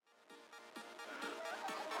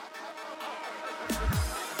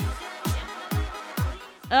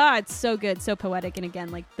It's so good, so poetic, and again,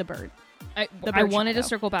 like the bird. I wanted to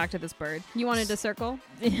circle back to this bird. You wanted to circle?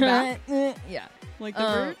 Yeah. Like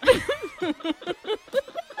the bird?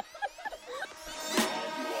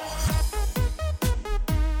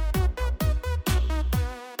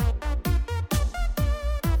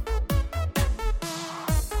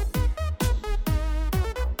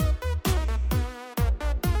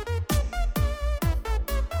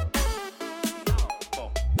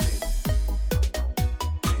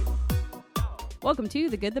 Welcome to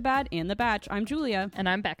The Good, the Bad, and the Batch. I'm Julia. And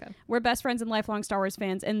I'm Becca. We're best friends and lifelong Star Wars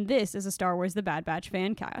fans, and this is a Star Wars The Bad Batch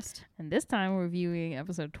fan cast. And this time we're reviewing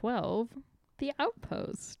episode 12, The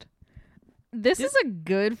Outpost. This is a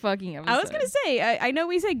good fucking episode. I was going to say, I know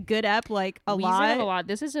we say good ep like a lot. We say it a lot.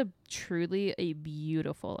 This is truly a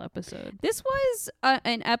beautiful episode. This was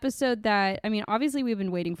an episode that, I mean, obviously we've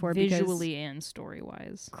been waiting for visually and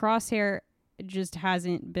story-wise. Crosshair just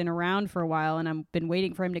hasn't been around for a while, and I've been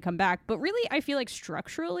waiting for him to come back. But really, I feel like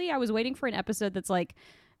structurally, I was waiting for an episode that's like,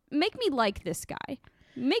 make me like this guy.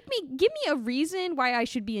 Give me a reason why I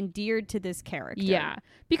should be endeared to this character. Yeah,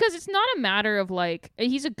 because it's not a matter of like,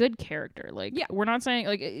 he's a good character. Like, yeah. We're not saying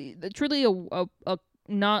like truly a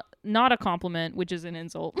not a compliment, which is an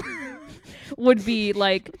insult, would be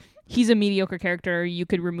like, he's a mediocre character. You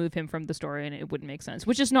could remove him from the story and it wouldn't make sense,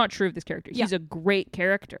 which is not true of this character. Yeah. He's a great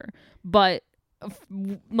character, but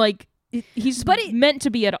like he's meant to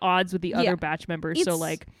be at odds with the other batch members. So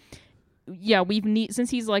like, yeah, since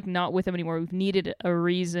he's like not with him anymore, we've needed a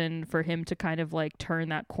reason for him to kind of like turn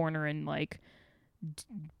that corner and like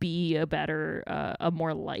be a better, a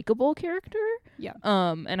more likable character. Yeah.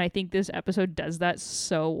 And I think this episode does that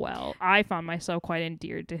so well. I found myself quite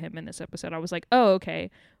endeared to him in this episode. I was like, oh, okay.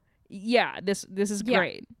 Yeah, this is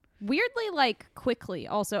great. Weirdly, like, quickly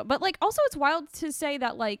also. But, like, also it's wild to say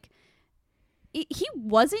that, like, he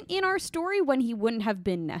wasn't in our story when he wouldn't have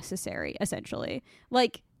been necessary, essentially.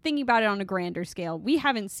 Like, thinking about it on a grander scale, we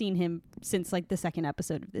haven't seen him since, like, the second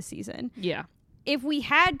episode of this season. Yeah. If we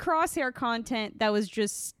had Crosshair content that was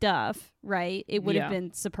just stuff, right, it would have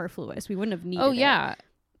been superfluous. We wouldn't have needed it. Oh, yeah.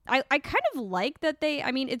 I kind of like that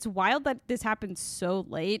it's wild that this happened so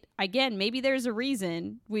late. Again, maybe there's a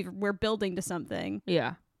reason we're building to something.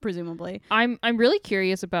 Yeah. Presumably. I'm really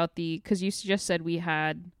curious about because you just said we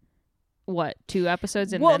had, what, 2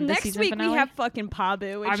 episodes and then the season finale? Next week we have fucking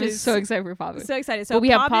Pabu, which I'm so excited for Pabu. So excited. So we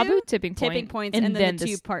have Pabu, Tipping Point, and then the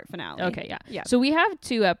 2-part finale. Okay, yeah. So we have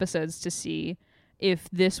 2 episodes to see if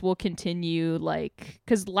this will continue, like,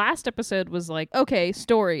 because last episode was like, okay,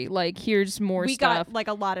 story, like, here's more stuff. We got, like,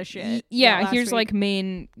 a lot of shit. Here's, like,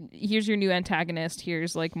 here's your new antagonist,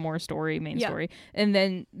 here's, like, more story, story. And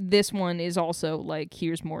then this one is also, like,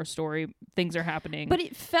 here's more story, things are happening. But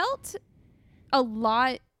it felt a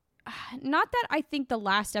lot, not that I think the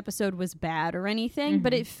last episode was bad or anything,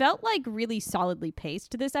 but it felt like really solidly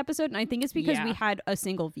paced to this episode, and I think it's because we had a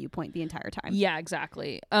single viewpoint the entire time. Yeah,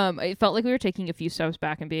 exactly. It felt like we were taking a few steps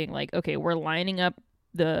back and being like, okay, we're lining up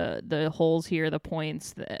the holes here, the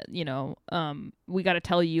points that, we got to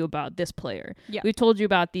tell you about this player. Yeah. We've told you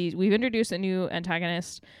about these. We've introduced a new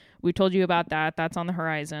antagonist. We told you about that. That's on the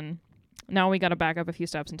horizon. Now we got to back up a few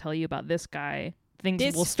steps and tell you about this guy.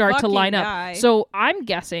 Things will start to line up. So I'm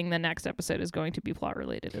guessing the next episode is going to be plot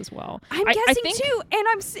related as well. I'm guessing too, and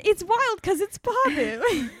it's wild because it's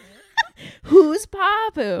Pabu. Who's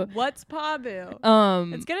Pabu? What's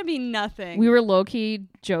Pabu? It's gonna be nothing. We were low key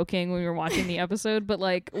joking when we were watching the episode, but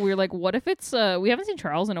like we were like, what if it's we haven't seen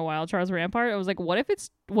Charles in a while, Charles Rampart. I was like, what if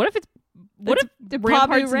the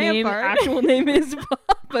Rampart's actual name is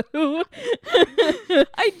Pabu?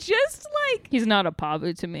 I just like, he's not a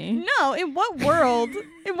Pabu to me. No, in what world?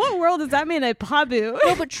 In what world does that mean a Pabu?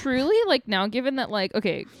 No, but truly, like, now given that, like,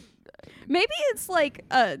 okay, maybe it's like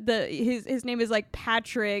his name is like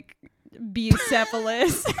Patrick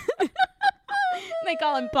Bucephalus. They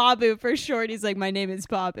call him Pabu for short. He's like, my name is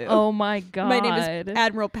Pabu. Oh my god. My name is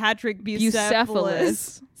Admiral Patrick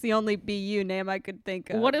Bucephalus. It's the only BU name I could think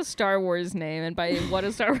of. What a Star Wars name, and by what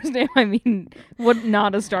a Star Wars name, I mean what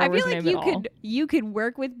not a Star Wars name at all. You could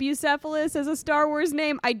work with Bucephalus as a Star Wars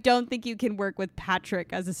name. I don't think you can work with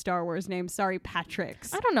Patrick as a Star Wars name. Sorry,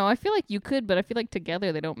 Patricks. I don't know. I feel like you could, but I feel like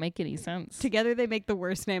together they don't make any sense. Together they make the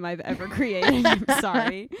worst name I've ever created. I'm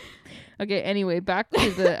sorry. Okay, anyway, back to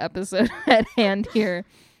the episode at hand here.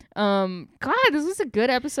 God, this was a good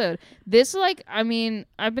episode. This, like, I mean,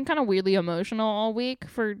 I've been kind of weirdly emotional all week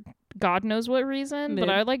for God knows what reason, but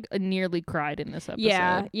I like nearly cried in this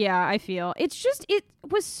episode. Yeah, I feel it's just, it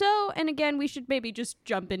was so, and again, we should maybe just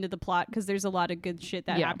jump into the plot because there's a lot of good shit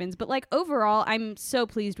that happens, but like overall, I'm so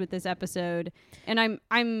pleased with this episode, and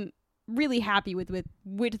I'm really happy with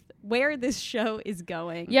where this show is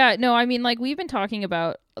going. Yeah, no, I mean, like, we've been talking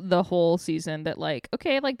about the whole season that, like,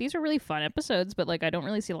 okay, like, these are really fun episodes, but, like, I don't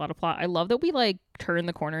really see a lot of plot. I love that we, like, turned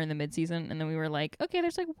the corner in the mid-season, and then we were like, okay,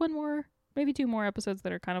 there's, like, one more, maybe two more episodes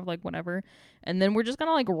that are kind of, like, whatever, and then we're just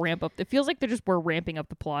gonna, like, ramp up. It feels like we're ramping up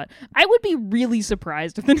the plot. I would be really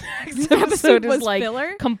surprised if the next episode is, like,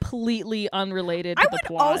 filler? Completely unrelated to the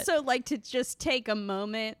plot. I would also like to just take a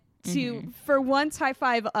moment to for once high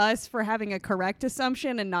five us for having a correct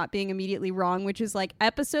assumption and not being immediately wrong, which is like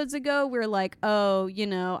episodes ago we're like, oh, you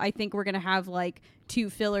know, I think we're gonna have like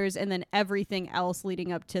 2 fillers and then everything else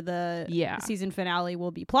leading up to the season finale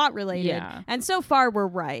will be plot related, and so far we're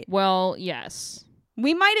right. Well, yes,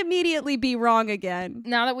 we might immediately be wrong again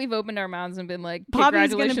now that we've opened our mouths and been like,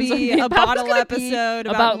 Poppy's gonna be a bottle episode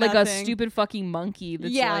about like a stupid fucking monkey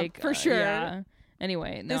that's like for sure.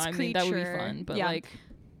 Anyway, no, I mean, that would be fun, but like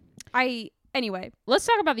anyway, let's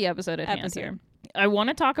talk about the episode at hand here. I want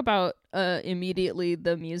to talk about immediately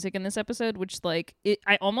the music in this episode, which like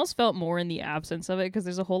I almost felt more in the absence of it because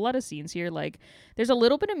there's a whole lot of scenes here. Like there's a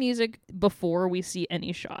little bit of music before we see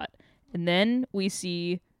any shot, and then we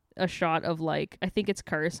see a shot of like, I think it's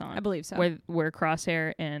Coruscant, I believe so, where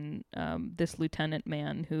Crosshair and this lieutenant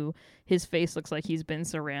man who his face looks like he's been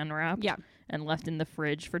saran wrapped and left in the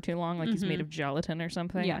fridge for too long, like he's made of gelatin or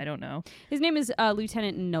something. I don't know. His name is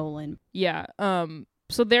Lieutenant Nolan.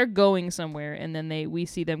 So they're going somewhere, and then we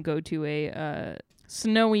see them go to a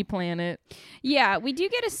snowy planet. Yeah, we do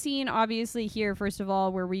get a scene obviously here first of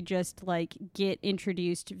all where we just like get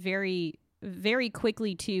introduced very very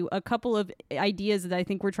quickly to a couple of ideas that I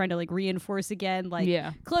think we're trying to like reinforce again, like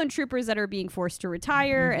clone troopers that are being forced to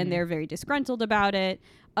retire and they're very disgruntled about it.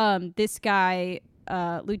 This guy,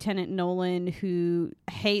 Lieutenant Nolan, who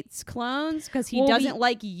hates clones because he doesn't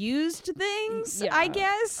like used things, I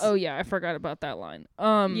guess. Oh yeah, I forgot about that line.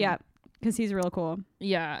 Because he's real cool.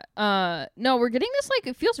 No, we're getting this, like,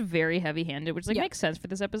 it feels very heavy-handed, which, like, makes sense for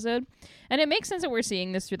this episode. And it makes sense that we're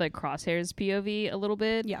seeing this through, like, Crosshair's POV a little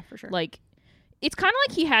bit. Yeah, for sure. Like, it's kind of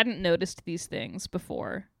like he hadn't noticed these things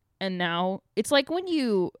before. And now, it's like when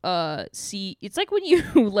you, it's like when you,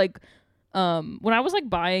 like, when I was, like,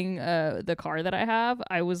 buying, the car that I have,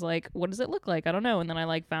 I was like, what does it look like? I don't know. And then I,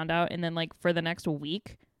 like, found out. And then, like, for the next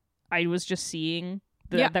week, I was just seeing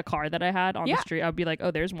the car that I had on the street. I'd be like,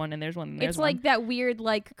 oh, there's one and there's one and there's one. It's like that weird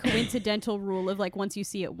like coincidental rule of like once you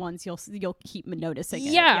see it once you'll keep noticing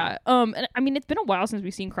it. And I mean it's been a while since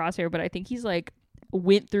we've seen Crosshair, but I think he's like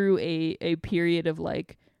went through a period of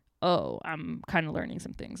like, oh, I'm kind of learning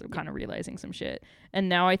some things, I'm kind of realizing some shit, and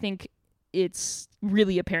now I think it's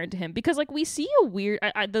really apparent to him because like we see a weird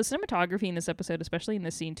the cinematography in this episode, especially in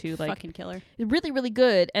this scene too, like fucking killer, really really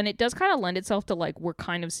good, and it does kind of lend itself to like we're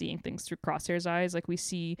kind of seeing things through Crosshair's eyes. Like we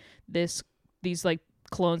see these like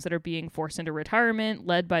clones that are being forced into retirement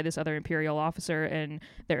led by this other Imperial officer, and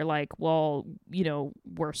they're like, well, you know,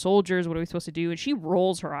 we're soldiers, what are we supposed to do? And she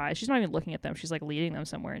rolls her eyes, she's not even looking at them, she's like leading them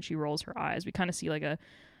somewhere, and she rolls her eyes. We kind of see like a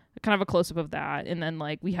kind of a close-up of that, and then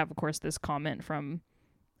like we have of course this comment from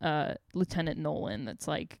Lieutenant Nolan that's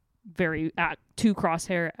like very to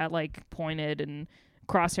Crosshair at like pointed, and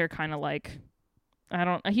Crosshair kind of like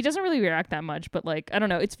he doesn't really react that much, but like I don't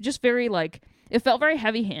know, it's just very like it felt very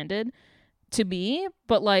heavy-handed to me,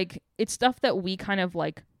 but like it's stuff that we kind of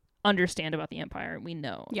like understand about the Empire, we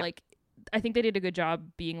know. Like I think they did a good job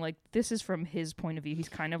being like, this is from his point of view, he's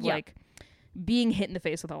kind of like being hit in the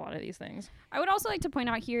face with a lot of these things. I would also like to point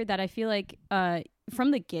out here that I feel like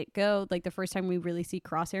from the get-go, like the first time we really see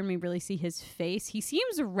Crosshair and we really see his face, he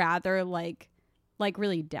seems rather like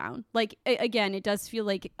really down. Like again, it does feel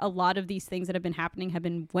like a lot of these things that have been happening have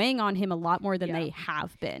been weighing on him a lot more than they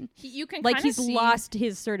have been. You can like he's lost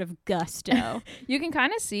his sort of gusto. You can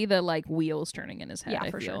kind of see the like wheels turning in his head.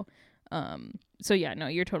 I feel. Sure. So yeah, no,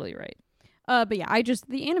 you're totally right. But yeah,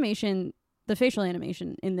 the animation. The facial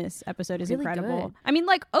animation in this episode is really incredible. Good. I mean,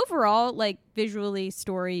 like overall, like visually,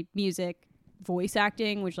 story, music, voice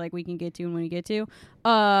acting, which like we can get to when we get to.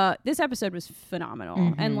 This episode was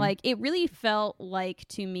phenomenal, and like it really felt like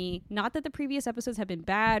to me, not that the previous episodes have been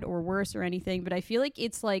bad or worse or anything, but I feel like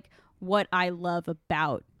it's like what I love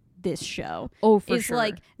about this show. Oh, for sure.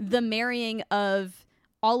 Like the marrying of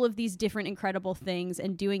all of these different incredible things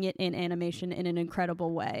and doing it in animation in an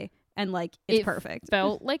incredible way. And like it's perfect.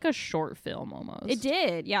 Felt like a short film almost. It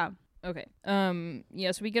did, yeah. Okay.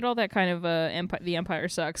 So we get all that kind of the Empire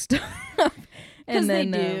sucks stuff. Because they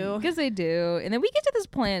do. And then we get to this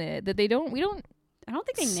planet that I don't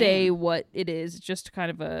think they say what it is, just kind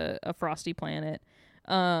of a frosty planet.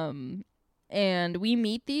 And we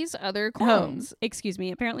meet these other clones. Excuse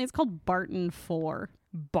me. Apparently it's called Barton 4.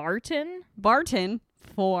 Barton? Barton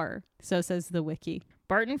 4. So says the wiki.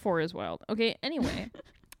 Barton 4 is wild. Okay, anyway.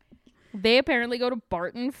 They apparently go to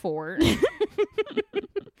Barton 4.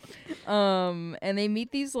 And they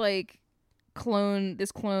meet these like clone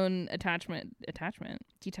detachment.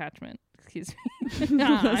 Excuse me.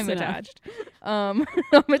 I'm attached. I'm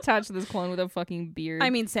attached to this clone with a fucking beard. I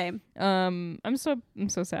mean, same. I'm so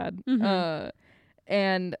sad.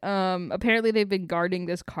 And apparently they've been guarding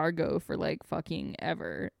this cargo for like fucking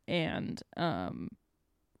ever. And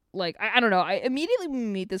like I don't know. I immediately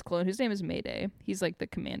meet this clone whose name is Mayday. He's like the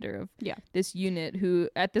commander of this unit, who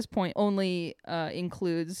at this point only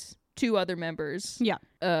includes 2 other members. Yeah.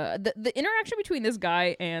 The interaction between this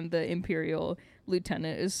guy and the Imperial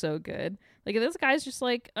lieutenant is so good. Like this guy's just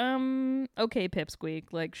like, okay, Pipsqueak,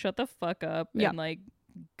 like shut the fuck up and like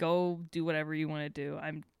go do whatever you want to do.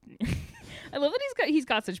 I love that he's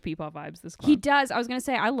got such Peepaw vibes, this clone. He does. I was gonna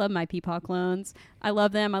say I love my Peepaw clones. I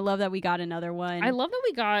love them. I love that we got another one. I love that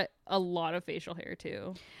we got a lot of facial hair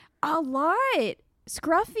too. A lot.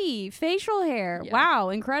 Scruffy facial hair. Yeah. Wow,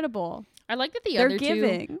 incredible. I like that They're other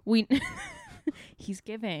giving. He's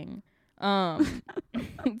giving.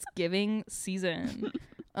 It's giving season.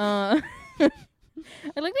 I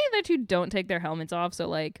like the other 2 don't take their helmets off, so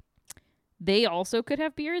like they also could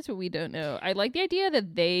have beards, but we don't know. I like the idea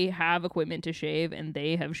that they have equipment to shave and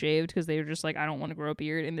they have shaved because they were just like, I don't want to grow a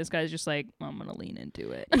beard. And this guy's just like, I'm going to lean into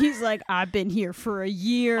it. He's like, I've been here for a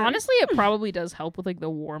year. Honestly, it probably does help with like the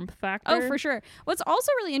warmth factor. Oh, for sure. What's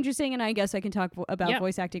also really interesting, and I guess I can talk about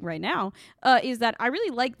voice acting right now, is that I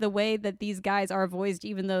really like the way that these guys are voiced,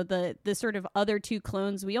 even though the sort of other 2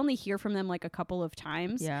 clones, we only hear from them like a couple of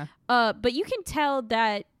times. Yeah. But you can tell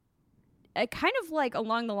that kind of like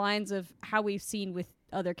along the lines of how we've seen with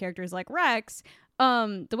other characters like Rex,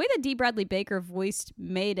 the way that D. Bradley Baker voiced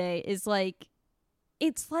Mayday is like,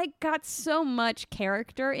 it's like got so much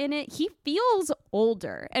character in it. He feels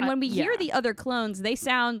older. And when we hear the other clones, they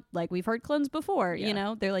sound like we've heard clones before, you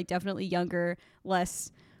know? They're like definitely younger,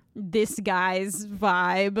 less this guy's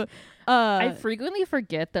vibe. I frequently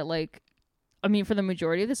forget that like, I mean, for the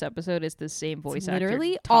majority of this episode, it's the same voice actor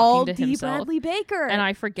literally talking all to D. himself. Bradley Baker. And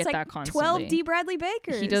I forget it's like that constantly. 12 D. Bradley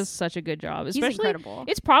Bakers. He does such a good job. He's Especially, incredible.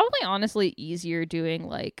 It's probably honestly easier doing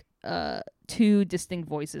like 2 distinct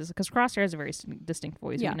voices, because Crosshair has a very distinct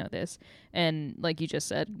voice. We know this. And like you just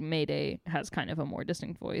said, Mayday has kind of a more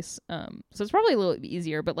distinct voice. So it's probably a little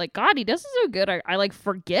easier. But like, God, he does it so good. I like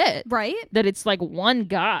forget that it's like one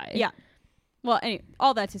guy. Yeah. Well, anyway,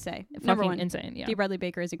 all that to say, number 1, insane. Yeah, D. Bradley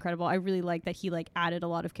Baker is incredible. I really like that he like added a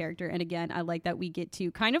lot of character, and again, I like that we get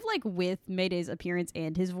to kind of like with Mayday's appearance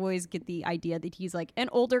and his voice get the idea that he's like an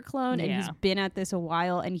older clone and he's been at this a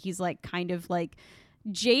while, and he's like kind of like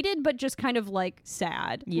jaded, but just kind of like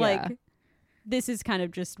sad. Yeah. Like this is kind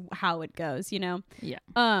of just how it goes, you know?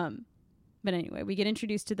 Yeah. But anyway, we get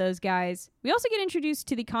introduced to those guys. We also get introduced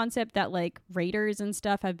to the concept that like raiders and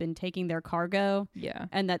stuff have been taking their cargo. Yeah.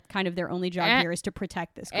 And that kind of their only job here is to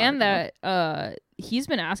protect this cargo. And that he's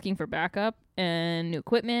been asking for backup and new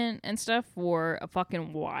equipment and stuff for a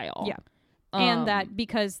fucking while. Yeah. And that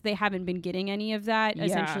because they haven't been getting any of that,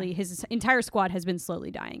 essentially his entire squad has been slowly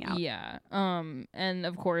dying out. Yeah. And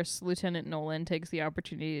of course, Lieutenant Nolan takes the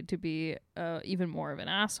opportunity to be even more of an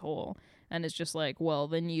asshole. And it's just like, well,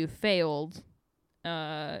 then you failed,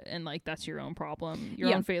 and like that's your own problem.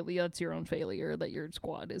 Your own failure. That's your own failure that your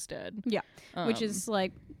squad is dead. Yeah, which is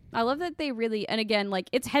like, I love that they really, and again, like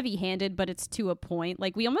it's heavy-handed, but it's to a point.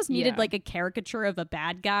 Like we almost needed like a caricature of a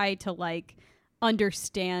bad guy to like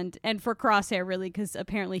understand, and for Crosshair really, because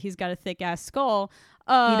apparently he's got a thick ass skull.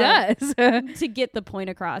 He does to get the point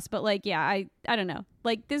across. But like, yeah, I don't know.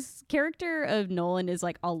 Like this character of Nolan is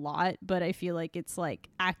like a lot, but I feel like it's like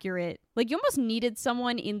accurate. Like you almost needed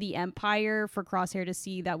someone in the Empire for Crosshair to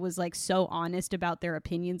see that was like so honest about their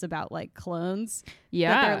opinions about like clones. Yeah,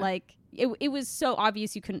 that they're like it was so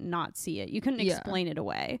obvious you couldn't not see it. You couldn't explain it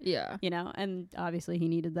away. Yeah, you know, and obviously he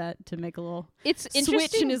needed that to make a little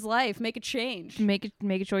switch in his life, make a change, make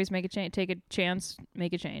a choice, make a change, take a chance,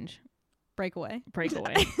 make a change. Break away. No,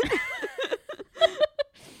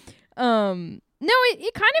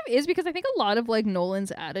 it kind of is, because I think a lot of like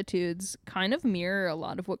Nolan's attitudes kind of mirror a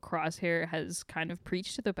lot of what Crosshair has kind of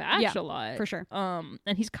preached to the batch a lot. For sure. And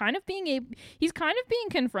he's kind of being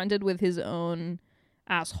confronted with his own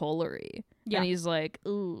assholery. Yeah. And he's like,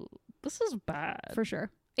 ooh, this is bad. For sure.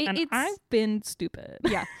 I've been stupid.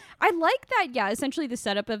 Yeah. I like that. Yeah. Essentially the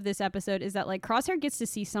setup of this episode is that like Crosshair gets to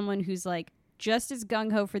see someone who's like just as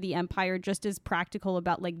gung-ho for the Empire, just as practical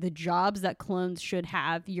about like the jobs that clones should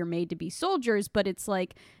have. You're made to be soldiers, but it's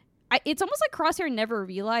like it's almost like Crosshair never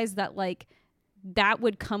realized that like that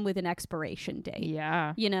would come with an expiration date.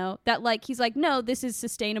 Yeah. You know, that like, he's like, no, this is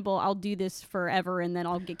sustainable. I'll do this forever and then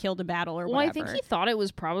I'll get killed in battle or whatever. Well, I think he thought it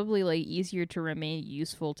was probably like easier to remain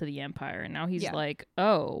useful to the Empire. And now he's like,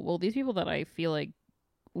 oh, well, these people that I feel like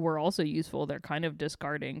were also useful, they're kind of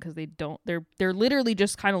discarding because they're literally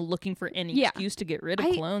just kind of looking for any excuse to get rid of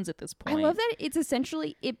clones at this point. I love that it's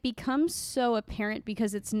essentially, it becomes so apparent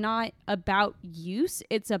because it's not about use,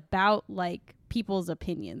 it's about like people's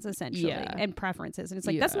opinions essentially and preferences, and it's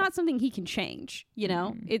like that's not something he can change, you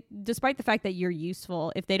know. It, despite the fact that you're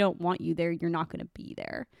useful, if they don't want you there, you're not going to be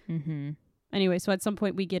there. Anyway, so at some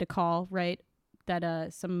point we get a call, right,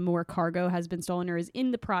 that some more cargo has been stolen or is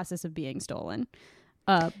in the process of being stolen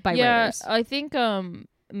by raiders. I think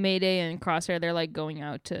Mayday and Crosshair, they're like going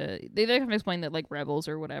out to, they kind of explain that like rebels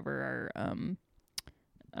or whatever are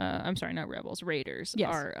I'm sorry, not rebels, raiders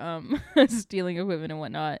are stealing equipment and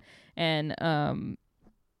whatnot, and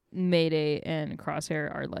Mayday and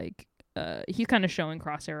Crosshair are like he's kind of showing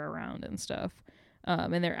Crosshair around and stuff,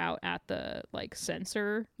 and they're out at the like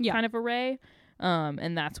sensor kind of array,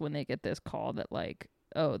 and that's when they get this call that like,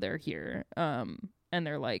 oh, they're here, and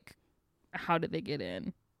they're like, how did they get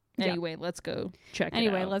in? Anyway, let's go check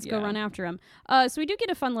it out. Let's go run after him. So we do get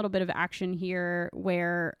a fun little bit of action here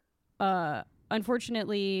where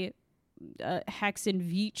unfortunately Hex and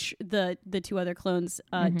Veach, the two other clones,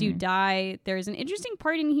 do die. There's an interesting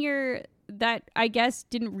part in here that I guess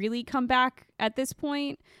didn't really come back at this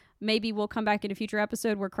point. Maybe we'll come back in a future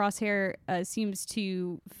episode where Crosshair seems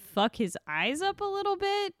to fuck his eyes up a little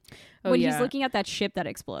bit when he's looking at that ship that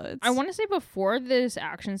explodes. I want to say before this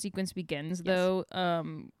action sequence begins, though,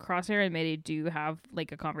 Crosshair and Mayday do have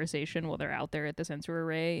like a conversation while they're out there at the sensor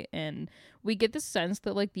array, and we get the sense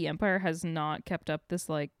that like the Empire has not kept up this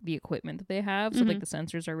like the equipment that they have, so like the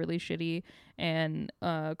sensors are really shitty, and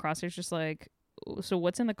Crosshair's just like, so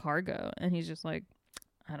what's in the cargo? And he's just like,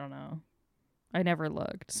 I don't know. I never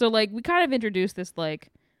looked. So, like, we kind of introduced this, like,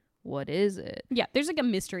 what is it? Yeah, there's, like, a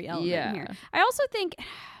mystery element here. I also think,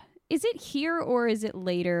 is it here or is it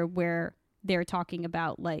later where they're talking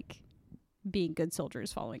about, like, being good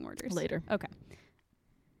soldiers following orders? Later. Okay.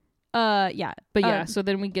 Yeah. But, so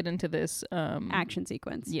then we get into this... action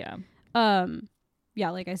sequence. Yeah.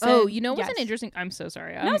 Yeah, like I said... Oh, you know what's an interesting... I'm so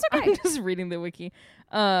sorry. No, it's okay. I'm just reading the wiki.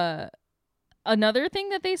 Another thing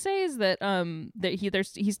that they say is that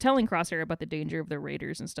he's telling Crosshair about the danger of the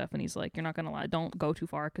raiders and stuff, and he's like, you're not gonna don't go too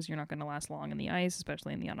far because you're not gonna last long in the ice,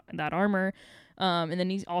 especially in that armor. And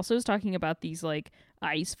then he's also talking about these like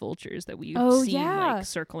ice vultures that we've seen like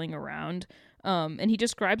circling around. And he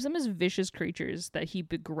describes them as vicious creatures that he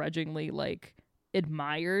begrudgingly like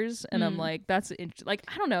admires, and I'm like, that's like,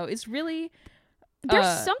 I don't know, it's really. There's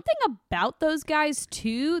something about those guys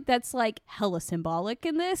too that's like hella symbolic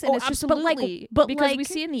in this, and it's just absolutely. but because like, we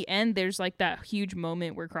see in the end there's like that huge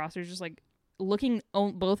moment where Crosshair's just like looking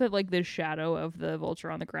both at like the shadow of the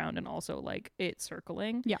vulture on the ground and also like it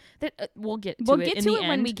circling. Yeah, that we'll get to it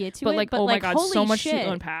when we get to it. But oh my god, so much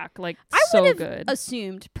to unpack. Like so I good.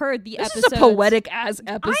 Assumed per the this episodes, is a poetic as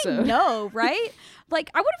episode. I know, right? Like,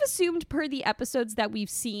 I would have assumed per the episodes that we've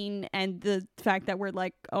seen and the fact that we're,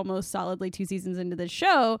 like, almost solidly 2 seasons into the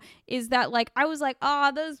show is that, like, I was like,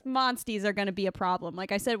 those monsties are going to be a problem.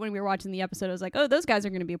 Like I said when we were watching the episode, I was like, oh, those guys are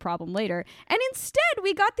going to be a problem later. And instead,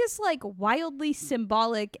 we got this, like, wildly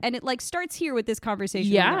symbolic, and it, like, starts here with this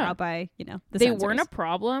conversation out by, you know, the They weren't a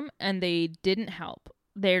problem, and they didn't help.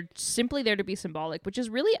 They're simply there to be symbolic, which is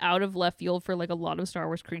really out of left field for like a lot of Star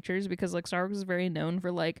Wars creatures, because like Star Wars is very known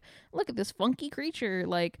for like, look at this funky creature,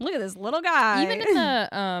 like look at this little guy. Even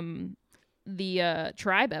in the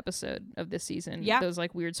tribe episode of this season, those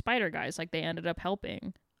like weird spider guys, like they ended up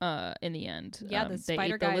helping in the end. Yeah, the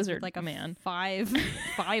spider guys with like a man five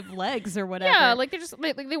legs or whatever. Yeah, like they're just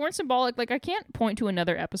like they weren't symbolic. Like I can't point to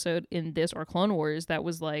another episode in this or Clone Wars that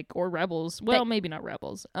was like, or Rebels. Well, maybe not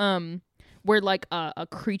Rebels. Where like a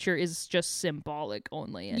creature is just symbolic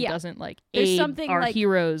only and doesn't like aid something our like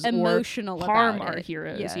heroes emotional or harm our it.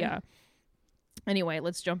 heroes. Yeah. Anyway,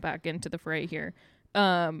 let's jump back into the fray here. They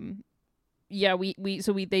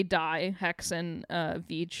die. Hex and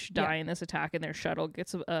Veach die in this attack, and their shuttle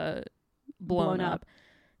gets blown up.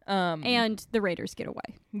 And the raiders get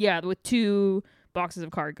away. Yeah, with 2 boxes of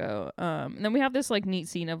cargo. And then we have this like neat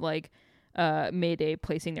scene of like Mayday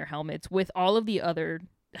placing their helmets with all of the other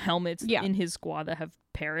helmets in his squad that have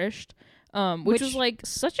perished, which was like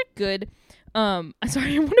such a good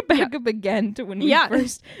Sorry, I want to back up again to when we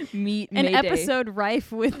first meet an Mayday. Episode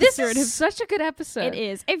rife with this sort is of such a good episode. It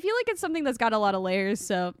is. I feel like it's something that's got a lot of layers,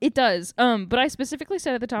 so it does. But I specifically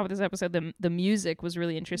said at the top of this episode the music was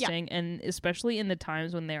really interesting, and especially in the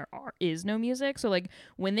times when there is no music. So like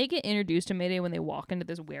when they get introduced to Mayday, when they walk into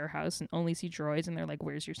this warehouse and only see droids, and they're like,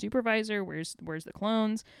 "Where's your supervisor? Where's the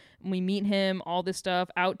clones?" And we meet him, all this stuff,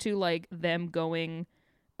 out to like them going.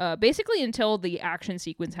 Basically until the action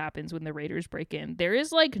sequence happens when the raiders break in, there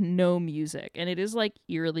is like no music, and it is like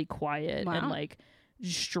eerily quiet and like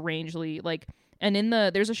strangely like. And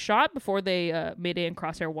there's a shot before they Mayday and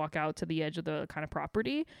Crosshair walk out to the edge of the kind of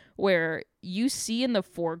property where you see in the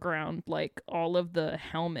foreground like all of the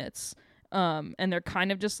helmets, and they're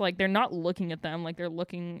kind of just like they're not looking at them, like they're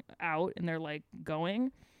looking out and they're like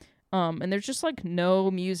going, and there's just like no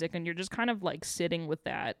music, and you're just kind of like sitting with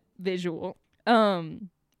that visual.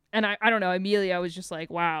 And I don't know, immediately I was just like,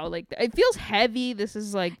 wow, like it feels heavy. This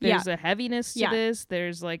is like, there's a heaviness to this.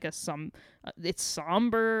 There's like it's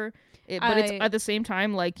somber, but it's at the same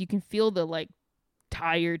time, like you can feel the like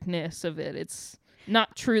tiredness of it. It's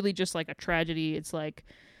not truly just like a tragedy. It's like,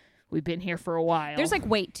 we've been here for a while. There's like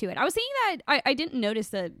weight to it. I was thinking that I didn't notice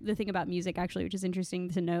the thing about music actually, which is interesting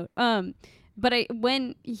to note. But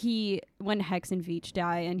when Hex and Veach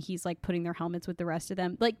die and he's like putting their helmets with the rest of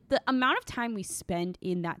them, like the amount of time we spend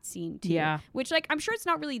in that scene too, which like I'm sure it's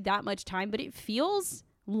not really that much time, but it feels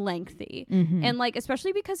lengthy. And like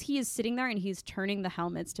especially because he is sitting there and he's turning the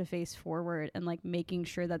helmets to face forward and like making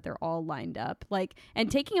sure that they're all lined up, like,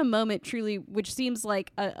 and taking a moment truly, which seems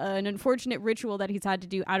like an unfortunate ritual that he's had to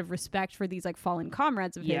do out of respect for these like fallen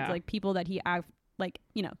comrades of his, like people that he like,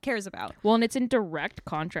 you know, cares about. Well, and it's in direct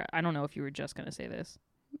contrast. I don't know if you were just going to say this.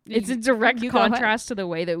 It's in direct contrast to the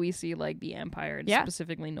way that we see like the Empire and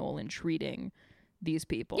specifically Nolan treating these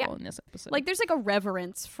people in this episode. Like there's like a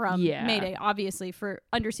reverence from Mayday, obviously, for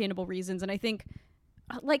understandable reasons. And I think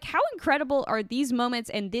like how incredible are these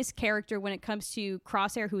moments and this character when it comes to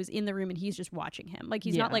Crosshair, who is in the room and he's just watching him. Like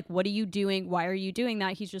he's not like, what are you doing? Why are you doing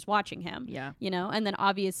that? He's just watching him. Yeah. You know, and then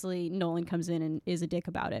obviously Nolan comes in and is a dick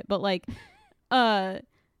about it. But like I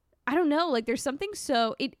don't know, like there's something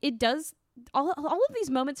so it does all of these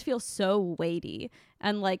moments feel so weighty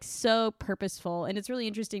and like so purposeful, and it's really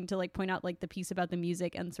interesting to like point out like the piece about the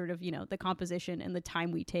music and sort of, you know, the composition and the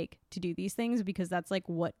time we take to do these things, because that's like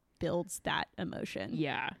what builds that emotion.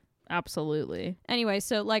 Yeah, absolutely. Anyway,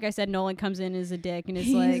 so like I said, Nolan comes in as a dick and is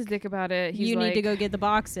he's like, a dick about it. He's you like, need to go get the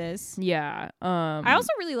boxes. Yeah. I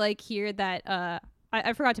also really like here that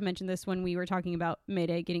I forgot to mention this when we were talking about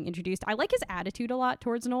Mayday getting introduced. I like his attitude a lot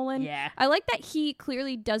towards Nolan. Yeah. I like that he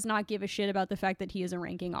clearly does not give a shit about the fact that he is a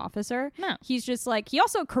ranking officer. No. He's just like, he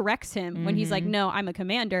also corrects him when he's like, no, I'm a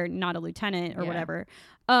commander, not a lieutenant or whatever.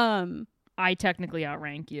 I technically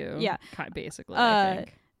outrank you. Yeah. Basically, I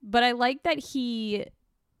think. But I like that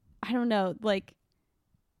I don't know, like,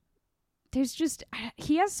 there's just,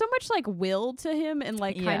 he has so much like will to him and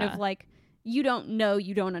like kind of like, you don't know,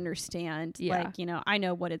 you don't understand. Like, you know, I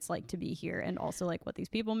know what it's like to be here and also like what these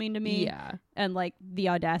people mean to me. Yeah. And like the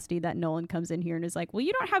audacity that Nolan comes in here and is like, well,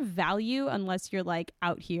 you don't have value unless you're like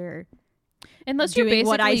out here. Unless you're basically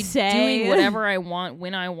what I say. Doing whatever I want,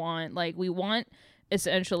 when I want. Like we want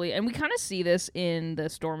essentially, and we kind of see this in the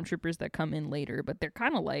stormtroopers that come in later, but they're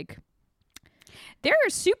kind of like, they're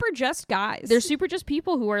super just guys. They're super just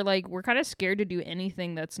people who are like, we're kind of scared to do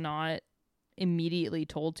anything that's not immediately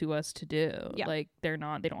told to us to do. Like they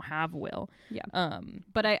don't have will.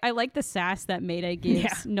 But I like the sass that Mayday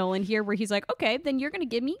gives Nolan here, where he's like, okay, then you're gonna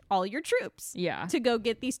give me all your troops to go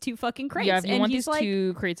get these 2 fucking crates. If you and want he's these like,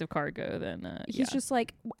 2 crates of cargo, then he's just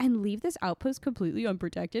like, and leave this outpost completely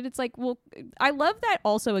unprotected. It's like, well, I love that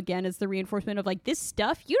also, again, as the reinforcement of like, this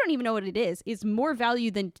stuff you don't even know what it is more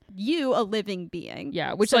value than you, a living being.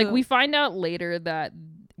 Which like we find out later that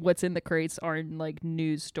what's in the crates are like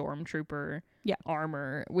new stormtrooper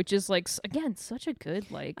armor, which is like, again, such a good,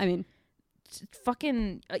 like, I mean,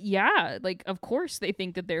 fucking like of course they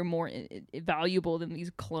think that they're more valuable than these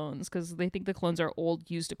clones, because they think the clones are old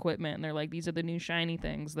used equipment, and they're like, these are the new shiny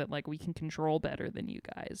things that like we can control better than you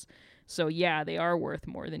guys. So they are worth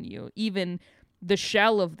more than you. Even the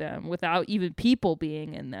shell of them, without even people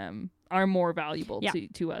being in them, are more valuable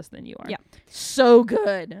to us than you are. So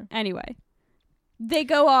good. Anyway, they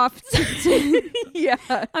go off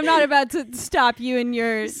I'm not about to stop you in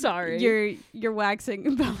your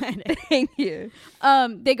waxing poetic. Thank you.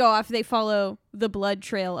 They go off, they follow the blood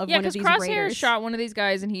trail of yeah, one of these Crosshair raiders. shot one of these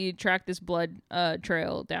guys and he tracked this blood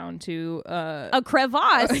trail down to a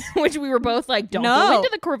crevasse. which we were both like, don't go into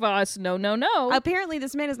the crevasse. No. Apparently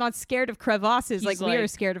this man is not scared of crevasses like we are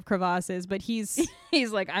scared of crevasses, but he's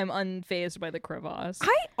like, I'm unfazed by the crevasse.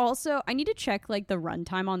 I need to check like the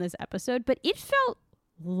runtime on this episode, but it felt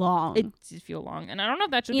long. It did feel long, and I don't know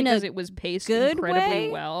if that's just because it was paced incredibly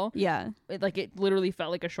well. Yeah, it literally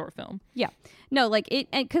felt like a short film. Yeah, no, like it,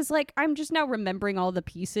 and because like I'm just now remembering all the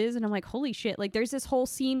pieces, and I'm like, holy shit! Like there's this whole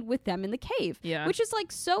scene with them in the cave, which is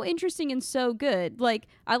like so interesting and so good. Like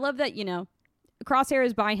I love that Crosshair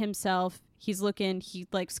is by himself. He's looking. He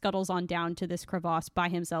like scuttles on down to this crevasse by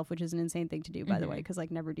himself, which is an insane thing to do, by the way, because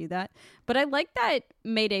like never do that. But I like that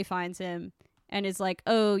Mayday finds him. And is like,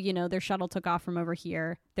 oh, their shuttle took off from over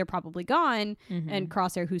here. They're probably gone. And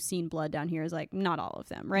Crosshair, who's seen blood down here, is like, not all of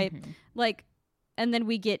them, right? Like, and then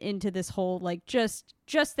we get into this whole, like, just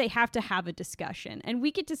they have to have a discussion. And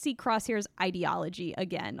we get to see Crosshair's ideology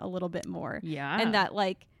again a little bit more. Yeah. And that,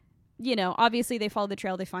 like, obviously they follow the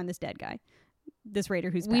trail. They find this dead guy. This raider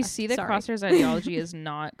who's we see that Crosshair's ideology is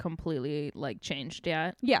not completely like changed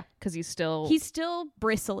yet. Yeah, because he's still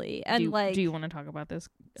bristly and do you want to talk about this?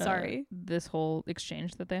 Sorry, this whole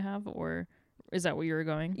exchange that they have, or is that where you were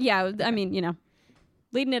going? Yeah, okay. I mean,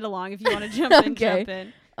 leading it along if you want to jump in. Jump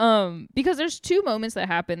in. Because there's two moments that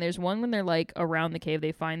happen. There's one when they're like around the cave,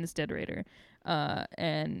 they find this dead raider,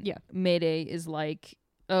 and Mayday is like,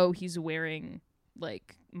 oh, he's wearing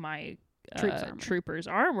like my trooper's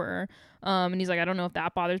armor, and he's like, I don't know if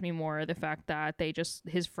that bothers me more, the fact that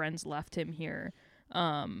his friends left him here,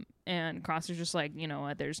 and Crosshair's just like,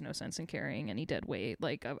 what, there's no sense in carrying any dead weight.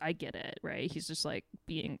 Like I get it, right? He's just like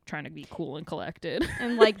trying to be cool and collected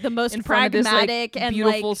and like the most pragmatic this, like, and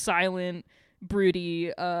beautiful, like silent,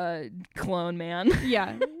 broody clone man.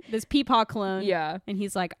 Yeah, this peepaw clone. Yeah, and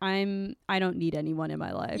he's like, I don't need anyone in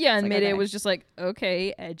my life. Yeah, and like, Mayday was just like,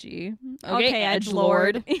 okay, edgy. Okay,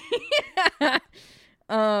 edgelord.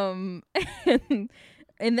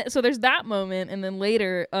 And so there's that moment, and then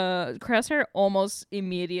later, Crosshair almost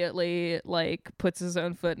immediately like puts his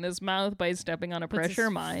own foot in his mouth by stepping on a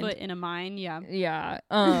pressure mine. Foot in a mine, yeah. Yeah.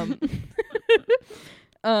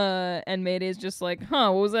 And Mayday's just like,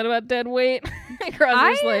 what was that about dead weight?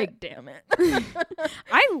 Crosshair's like, damn it.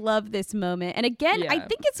 I love this moment. And again, I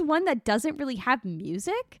think it's one that doesn't really have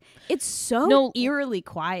music. It's so eerily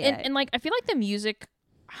quiet. And like, I feel like the music,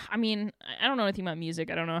 I mean, I don't know anything about music.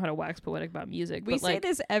 I don't know how to wax poetic about music. We but say like,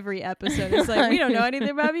 this every episode. It's like, we don't know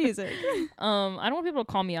anything about music. I don't want people to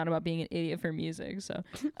call me out about being an idiot for music. So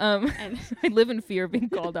I live in fear of being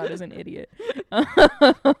called out as an idiot.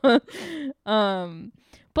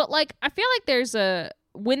 But like, I feel like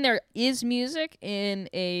when there is music in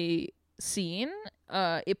a scene,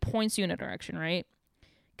 it points you in a direction, right?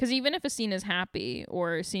 Because even if a scene is happy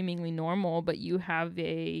or seemingly normal, but you have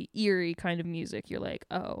a eerie kind of music, you're like,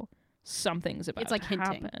 oh, something's about to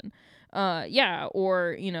happen. Yeah,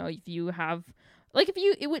 or if you have, like,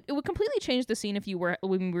 it would completely change the scene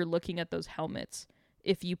when we were looking at those helmets.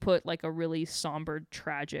 If you put like a really somber,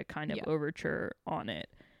 tragic kind of overture on it,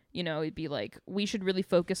 it'd be like, we should really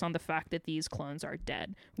focus on the fact that these clones are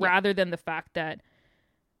dead, rather than the fact that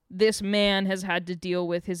this man has had to deal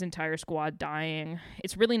with his entire squad dying.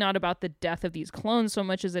 It's really not about the death of these clones so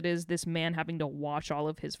much as it is this man having to watch all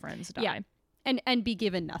of his friends die. Yeah. And be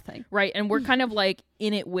given nothing. Right. And we're kind of like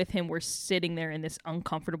in it with him. We're sitting there in this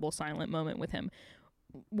uncomfortable silent moment with him.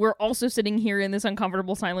 We're also sitting here in this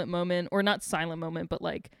uncomfortable silent moment, or not silent moment, but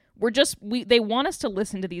like they want us to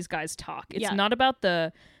listen to these guys talk. It's not about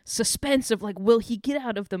the suspense of like, will he get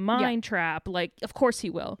out of the mine trap? Like, of course he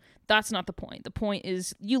will. That's not the point. The point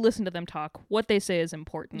is you listen to them talk. What they say is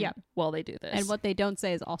important while they do this. And what they don't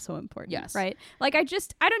say is also important. Yes. Right? Like, I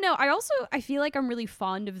don't know. I feel like I'm really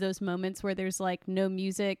fond of those moments where there's like no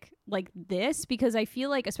music like this, because I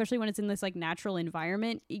feel like, especially when it's in this like natural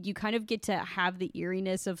environment, you kind of get to have the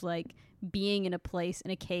eeriness of like being in a place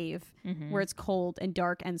in a cave where it's cold and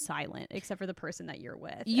dark and silent, except for the person that you're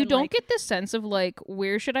with. You don't get this sense of like,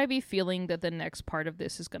 where should I be feeling that the next part of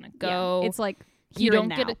this is gonna go? Yeah, it's like you don't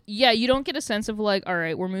get you don't get a sense of like, all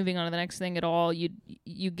right, we're moving on to the next thing at all.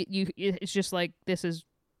 It's just like, this is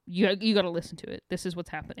you got to listen to it. This is what's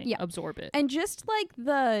happening. Yeah. Absorb it. And just like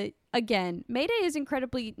Mayday is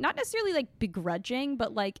incredibly, not necessarily like begrudging,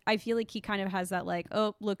 but like I feel like he kind of has that like,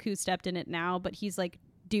 oh, look who stepped in it now, but he's like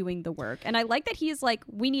doing the work. And I like that he's like,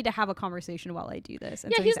 we need to have a conversation while I do this.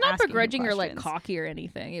 And yeah, so he's not begrudging or like cocky or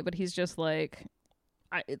anything, but he's just like,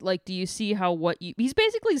 do you see how he's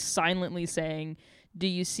basically silently saying, do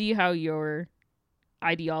you see how your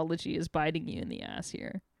ideology is biting you in the ass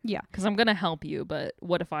here? Yeah. Because I'm going to help you, but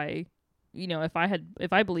what if I you know, if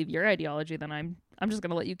I believe your ideology, then I'm just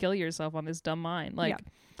gonna let you kill yourself on this dumb mine, like,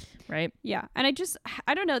 right? Yeah, and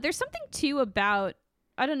I don't know. There's something too about,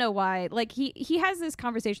 I don't know why. Like he has this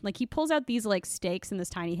conversation, like he pulls out these like stakes and this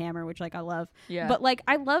tiny hammer, which like I love. Yeah. But like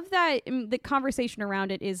I love that the conversation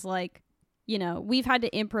around it is like, you know, we've had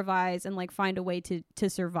to improvise and like find a way to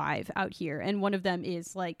survive out here, and one of them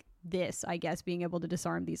is like this, I guess, being able to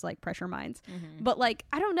disarm these like pressure mines. But like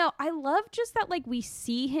I don't know, I love just that like we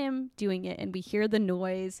see him doing it and we hear the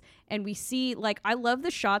noise and we see like, I love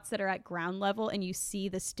the shots that are at ground level and you see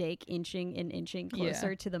the stake inching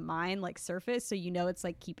closer to the mine like surface, so you know it's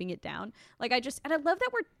like keeping it down. Like and I love that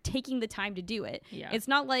we're taking the time to do it. It's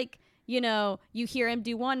not like, you know, you hear him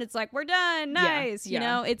do one, it's like we're done, nice. You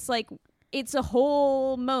know, it's like it's a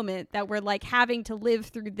whole moment that we're like having to live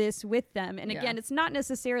through this with them. And again, it's not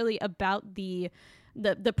necessarily about the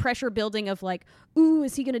pressure building of like, ooh,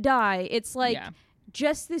 is he gonna die? It's like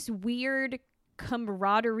just this weird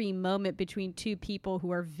camaraderie moment between two people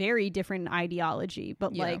who are very different in ideology,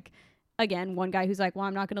 but like, again, one guy who's like, well,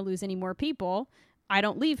 I'm not gonna lose any more people, I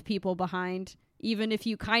don't leave people behind, even if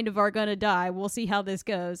you kind of are gonna die, we'll see how this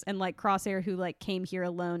goes. And like Crosshair, who like came here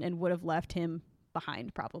alone and would have left him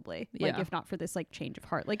behind probably, like if not for this like change of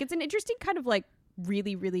heart. Like it's an interesting kind of like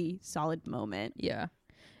really, really solid moment.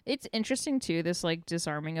 It's interesting too, this like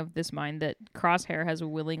disarming of this mine that Crosshair has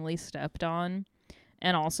willingly stepped on,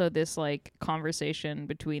 and also this like conversation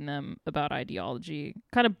between them about ideology,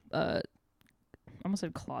 kind of I almost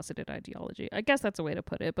said closeted ideology, I guess that's a way to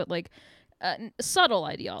put it, but like subtle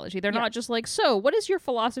ideology. They're not just like, so what is your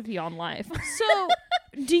philosophy on life? So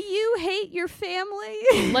do you hate your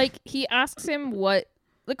family? Like he asks him what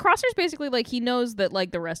the Crosshair's basically like, he knows that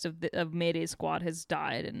like the rest of Mayday's squad has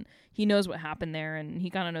died, and he knows what happened there, and he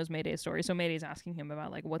kind of knows Mayday's story. So Mayday's asking him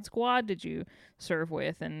about like, what squad did you serve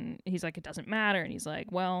with? And he's like, it doesn't matter. And he's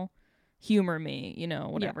like, well, humor me, you know,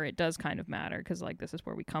 whatever. It does kind of matter because like this is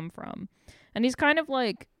where we come from. And he's kind of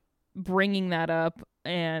like bringing that up,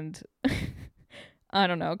 and I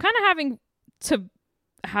don't know, kind of having to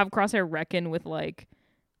have Crosshair reckon with like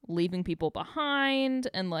leaving people behind,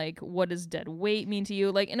 and like, what does dead weight mean to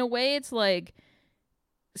you? Like in a way it's like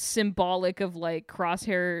symbolic of like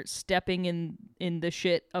Crosshair stepping in the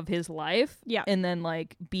shit of his life, and then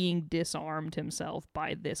like being disarmed himself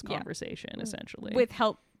by this conversation, essentially with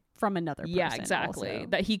help from another person. Exactly. Also.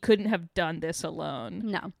 That he couldn't have done this alone.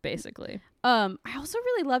 No. Basically. I also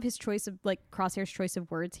really love his choice of like Crosshair's choice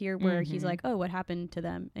of words here, where he's like, oh, what happened to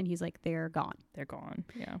them? And he's like, they're gone. They're gone.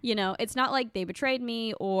 Yeah. You know, it's not like they betrayed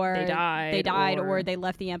me, or they died or they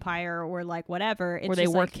left the Empire, or like whatever. It's or they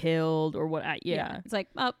just were like, killed, or what. It's like,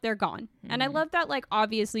 oh, they're gone. And I love that, like,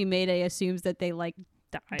 obviously Mayday assumes that they like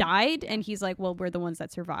died. And he's like, well, we're the ones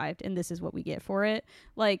that survived, and this is what we get for it.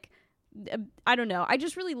 Like, I don't know. I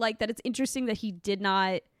just really like that. It's interesting that he did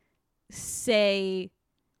not say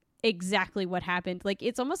exactly what happened. Like,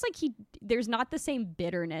 it's almost like there's not the same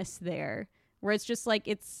bitterness there, where it's just like,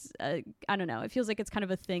 it's I don't know, it feels like it's kind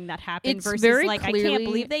of a thing that happened, it's versus very like, clearly, I can't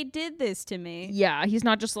believe they did this to me. Yeah, he's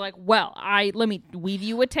not just like, well, let me weave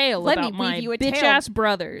you a tale about my bitch ass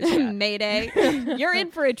brothers. Mayday, you're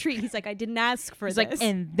in for a treat. He's like, I didn't ask for this. He's like,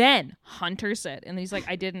 and then Hunter said, and he's like,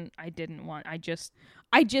 I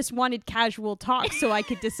just wanted casual talk so I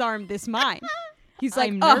could disarm this mine. He's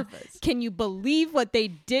like, I'm nervous. Can you believe what they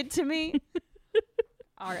did to me?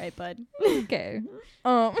 All right, bud. Okay.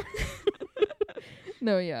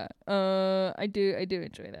 No, yeah. I do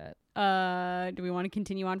enjoy that. Do we want to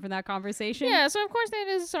continue on from that conversation? Yeah, so of course they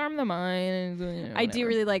disarm the mine. And, you know, I do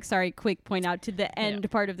really like, quick point out to the end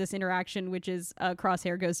part of this interaction, which is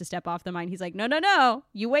Crosshair goes to step off the mine. He's like, no,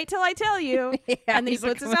 you wait till I tell you. And then he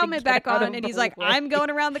puts his helmet back on, and he's like, I'm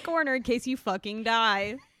going around the corner in case you fucking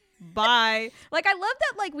die. Bye. Like, I love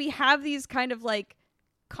that, like, we have these kind of like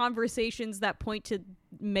conversations that point to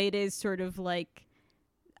Mayday's sort of like,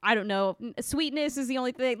 I don't know, sweetness is the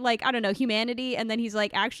only thing, like, I don't know, humanity. And then he's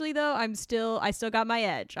like, actually though, I still got my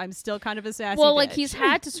edge. I'm still kind of a sassy bitch. Like, he's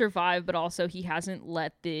had to survive, but also he hasn't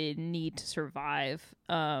let the need to survive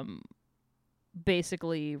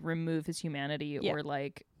basically remove his humanity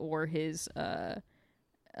or his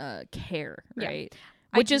care, right?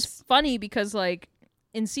 Which is funny because like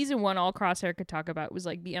in season 1, all Crosshair could talk about was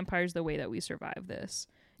like, the Empire's the way that we survive this.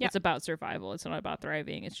 It's about survival. It's not about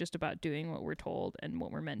thriving. It's just about doing what we're told and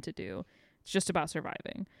what we're meant to do. It's just about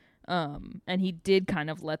surviving. And he did kind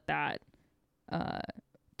of let that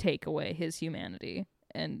take away his humanity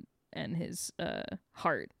and his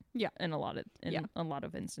heart. Yeah. In a lot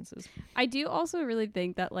of instances. I do also really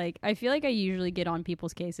think that, like, I feel like I usually get on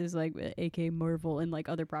people's cases, like AK Marvel and like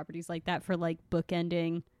other properties like that, for like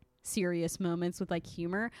bookending serious moments with like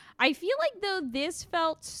humor. I feel like though this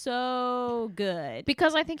felt so good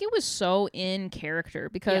because I think it was so in character,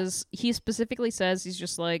 because he specifically says, he's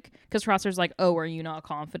just like, because Crosshair's like, oh, are you not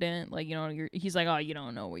confident? Like, you know, he's like, oh, you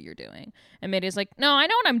don't know what you're doing. And Mayday's like, no, I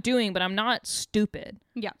know what I'm doing, but I'm not stupid.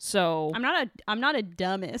 Yeah. So I'm not a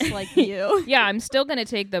dumbass like you. Yeah, I'm still gonna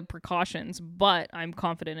take the precautions, but I'm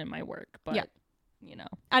confident in my work. But you know,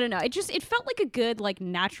 I don't know. It felt like a good, like,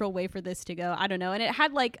 natural way for this to go. I don't know. And it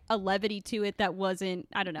had like a levity to it that wasn't,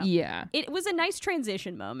 I don't know. Yeah. It was a nice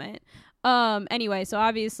transition moment. Anyway, so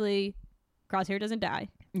obviously Crosshair doesn't die.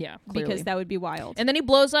 Yeah, clearly. Because that would be wild. And then he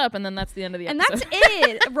blows up, and then that's the end of the episode. And that's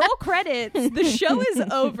it. Roll credits. The show is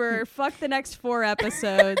over. Fuck the next 4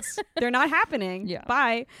 episodes. They're not happening. Yeah.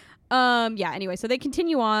 Bye. Anyway, so they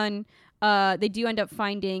continue on. They do end up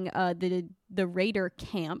finding the raider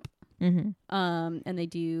camp. Mm-hmm. And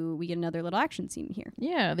we get another little action scene here.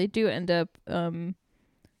 Yeah, they do end up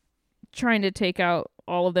trying to take out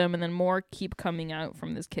all of them, and then more keep coming out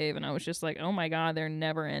from this cave, and I was just like, oh my god, they're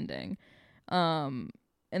never ending. And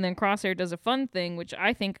then Crosshair does a fun thing, which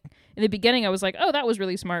I think in the beginning I was like, oh, that was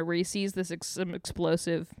really smart, where he sees this some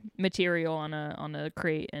explosive material on a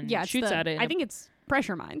crate and shoots at it. I think it's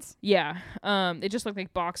pressure mines. Yeah. It just looked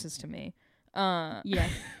like boxes to me. Yeah.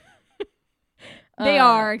 They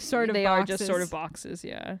are sort of they boxes. are just sort of boxes,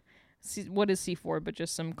 yeah. What is C4 but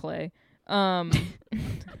just some clay? But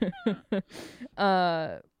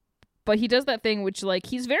he does that thing which, like,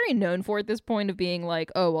 he's very known for at this point, of being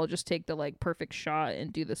like, oh, I'll just take the, like, perfect shot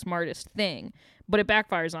and do the smartest thing. But it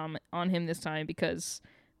backfires on him this time, because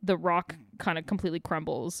the rock kind of completely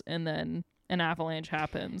crumbles and then an avalanche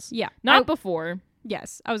happens. Yeah. Not before.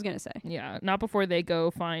 Yes, I was going to say. Yeah, not before they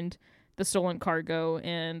go find the stolen cargo,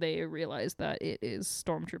 and they realize that it is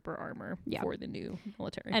stormtrooper armor for the new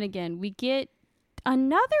military. And again, we get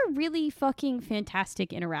another really fucking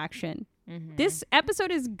fantastic interaction. Mm-hmm. This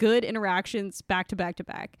episode is good interactions back to back to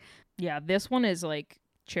back. Yeah, this one is like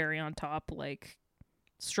cherry on top, like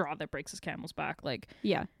straw that breaks his camel's back. Like,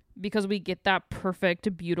 yeah, because we get that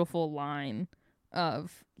perfect, beautiful line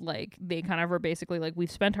of, like, they kind of are basically like,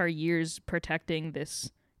 we've spent our years protecting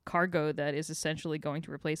this cargo that is essentially going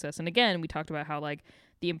to replace us. And again, we talked about how, like,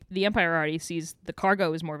 the Empire already sees the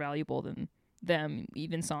cargo is more valuable than them,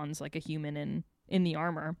 even sans like a human in the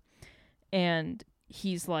armor. And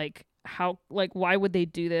he's like, how, like, why would they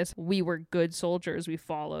do this? We were good soldiers, we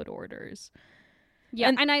followed orders. Yeah,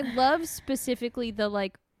 and I love specifically the,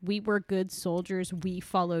 like, we were good soldiers, we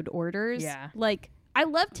followed orders. Yeah, like, I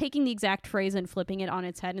love taking the exact phrase and flipping it on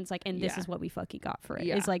its head, and it's like, and this is what we fucking got for it.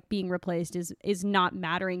 It's like, being replaced is not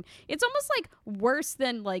mattering. It's almost like worse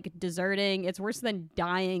than, like, deserting. It's worse than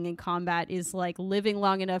dying in combat, is like living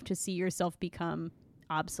long enough to see yourself become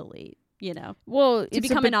obsolete, you know? Well, to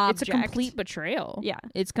become an object. It's a complete betrayal. Yeah.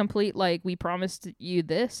 It's complete, like, we promised you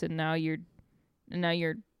this, and now you're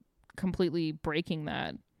completely breaking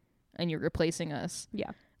that, and you're replacing us.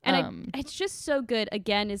 Yeah. And it's just so good.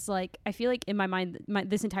 Again, is like, I feel like in my mind,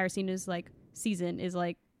 this entire season is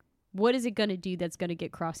like, what is it going to do that's going to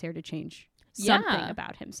get Crosshair to change something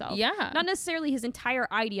about himself? Yeah. Not necessarily his entire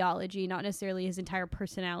ideology, not necessarily his entire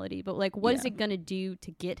personality, but, like, what is it going to do to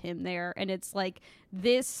get him there? And it's like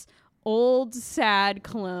this old, sad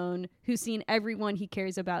clone who's seen everyone he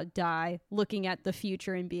cares about die, looking at the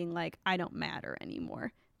future and being like, I don't matter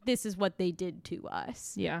anymore. This is what they did to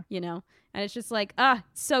us. Yeah. You know? And it's just like,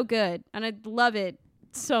 so good. And I love it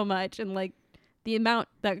so much. And, like, the amount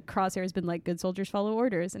that Crosshair has been like, good soldiers follow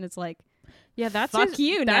orders. And it's like, yeah, that's fuck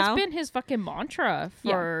you now. That's been his fucking mantra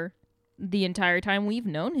for the entire time we've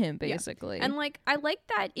known him, basically. Yeah. And, like, I like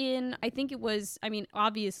that I think it was, I mean,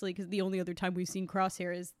 obviously, because the only other time we've seen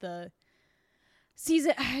Crosshair is the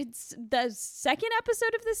season, the second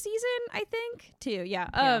episode of the season, I think, too.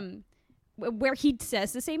 Yeah. Where he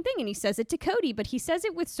says the same thing, and he says it to Cody, but he says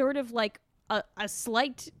it with sort of like a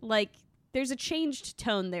slight, like, there's a changed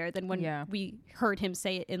tone there than when we heard him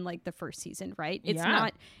say it in, like, the first season, right? It's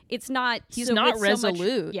not he's not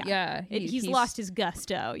resolute. So much, he's lost his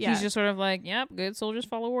gusto. Yeah, he's just sort of like, yep, good soldiers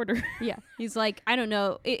follow order. Yeah, he's like, I don't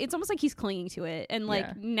know, it's almost like he's clinging to it, and,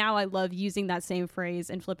 like, now I love using that same phrase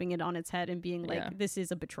and flipping it on its head and being like, this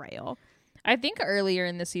is a betrayal. I think earlier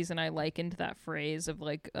in the season I likened that phrase of,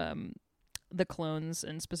 like, the clones,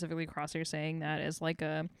 and specifically Crosshair, saying that as like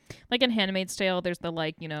in Handmaid's Tale, there's the,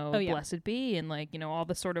 like, you know, blessed be, and, like, you know, all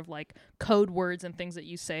the sort of, like, code words and things that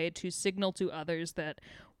you say to signal to others that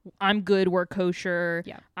I'm good, we're kosher,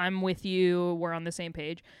 I'm with you, we're on the same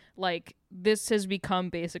page. Like, this has become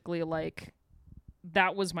basically like,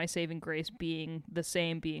 that was my saving grace, being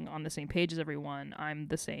on the same page as everyone. I'm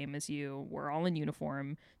the same as you, we're all in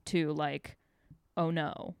uniform, to, like, oh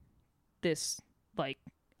no, this, like,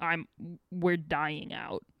 we're dying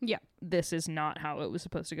out. Yeah. This is not how it was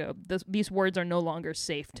supposed to go. These words are no longer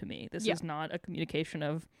safe to me. This is not a communication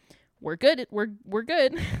of we're good. We're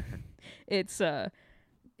good. It's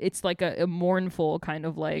like a mournful kind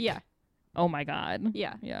of like, oh my God.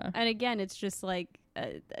 Yeah. Yeah. And again, it's just like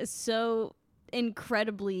so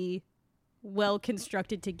incredibly well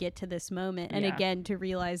constructed to get to this moment. And again, to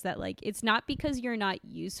realize that like, it's not because you're not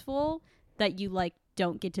useful that you like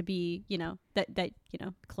don't get to be, you know, that you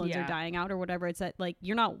know, clones are dying out or whatever. It's that like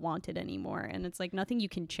you're not wanted anymore, and it's like nothing you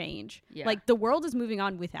can change. Like the world is moving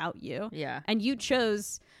on without you. And you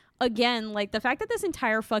chose, again, like the fact that this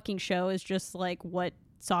entire fucking show is just like what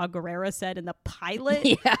Saw Gerrera said in the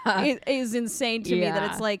pilot is insane to me.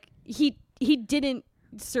 That it's like he didn't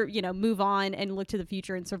move on and look to the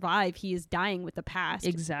future and survive. He is dying with the past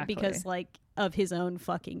because like of his own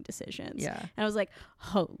fucking decisions. And I was like,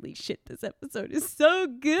 holy shit, this episode is so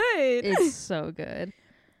good. It's so good.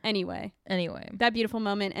 Anyway, that beautiful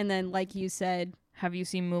moment. And then like you said, have you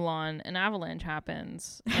seen Mulan? An avalanche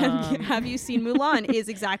happens. Have you seen Mulan is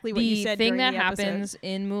exactly what you said. The thing during that the episode. happens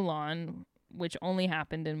in Mulan, which only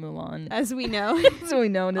happened in Mulan, as we know, and is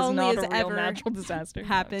not a real natural disaster.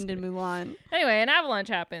 Happened in Mulan. Anyway, an avalanche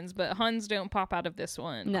happens, but Huns don't pop out of this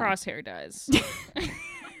one. No. Crosshair does.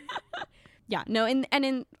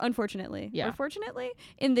 Unfortunately,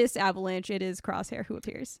 in this avalanche, it is Crosshair who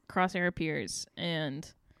appears. Crosshair appears,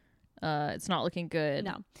 and it's not looking good.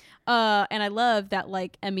 No. And I love that,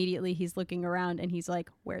 like, immediately he's looking around and he's like,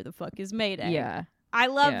 where the fuck is Mayday? Yeah. I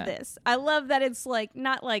love this. I love that it's like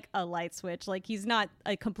not like a light switch. Like he's not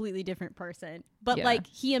a completely different person, but like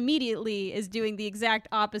he immediately is doing the exact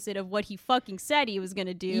opposite of what he fucking said he was going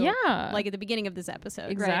to do. Yeah. Like at the beginning of this episode.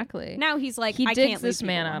 Exactly. Right? Now he's like, he I digs can't this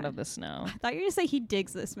man out of the snow. I thought you were going to say he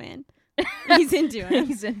digs this man. He's into him.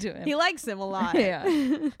 He's into him. He likes him a lot. Yeah.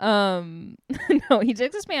 No, he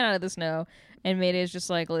digs this man out of the snow, and Mayday's just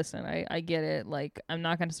like, listen, I get it. Like, I'm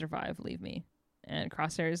not going to survive. Leave me. And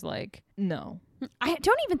Crosshair is like, no. I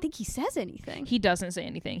don't even think he says anything. He doesn't say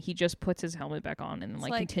anything. He just puts his helmet back on and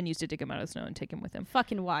like continues to dig him out of the snow and take him with him.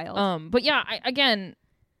 Fucking wild. But yeah, again,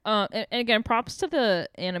 props to the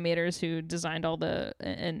animators who designed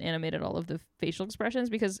and animated all of the facial expressions,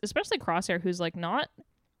 because especially Crosshair, who's like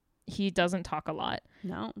he doesn't talk a lot.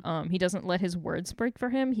 No. He doesn't let his words speak for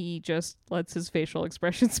him. He just lets his facial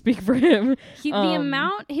expressions speak for him. The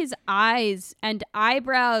amount his eyes and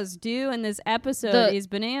eyebrows do in this episode is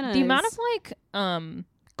bananas. The amount of like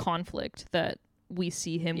conflict that we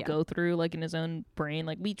see him go through, like in his own brain,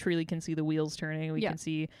 like we truly can see the wheels turning. We can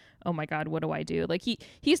see, oh my God, what do I do? Like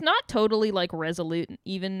he's not totally like resolute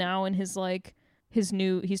even now in his like he's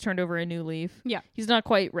turned over a new leaf. Yeah. He's not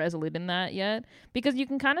quite resolute in that yet, because you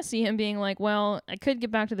can kind of see him being like, well, I could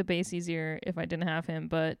get back to the base easier if I didn't have him,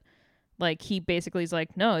 but like he basically is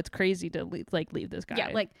like, no, it's crazy to leave this guy.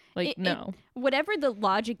 Yeah, no. Whatever the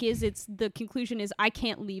logic is, it's the conclusion is I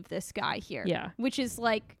can't leave this guy here. Yeah. Which is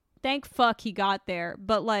like, thank fuck he got there,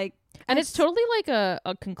 but like, and it's totally like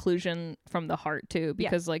a conclusion from the heart too,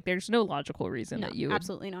 because like there's no logical reason that you would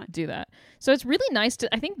absolutely not do that. So it's really nice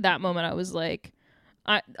I think that moment I was like,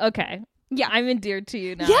 okay. Yeah, I'm endeared to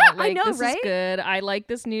you now. Yeah, like, I know, this right? Is good. I like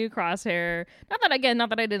this new Crosshair. Not that I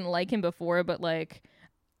didn't like him before, but like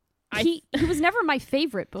he was never my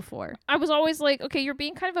favorite before. I was always like, okay, you're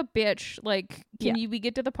being kind of a bitch. Like, we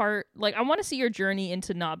get to the part, like, I want to see your journey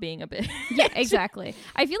into not being a bitch. Yeah, exactly.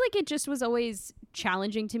 I feel like it just was always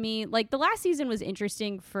challenging to me. Like, the last season was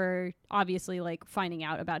interesting for, obviously, like, finding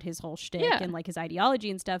out about his whole shtick and, like, his ideology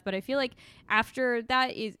and stuff. But I feel like after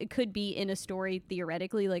that, it could be in a story,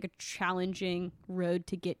 theoretically, like, a challenging road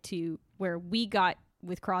to get to where we got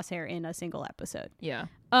with Crosshair in a single episode. Yeah.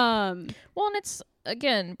 Well, and it's,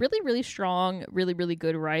 again, really, really strong, really, really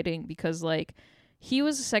good writing, because like he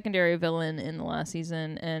was a secondary villain in the last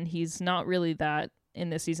season, and he's not really that in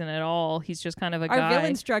this season at all. He's just kind of a guy. Our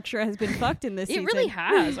villain structure has been fucked in this season. It really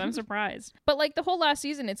has. I'm surprised. But like the whole last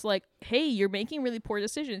season, it's like, hey, you're making really poor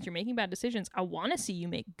decisions. You're making bad decisions. I want to see you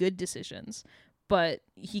make good decisions. But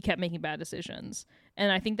he kept making bad decisions.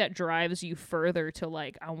 And I think that drives you further to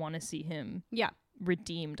like, I want to see him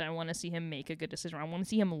redeemed. I want to see him make a good decision. I want to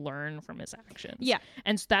see him learn from his actions. Yeah.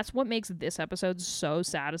 And so that's what makes this episode so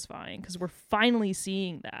satisfying, because we're finally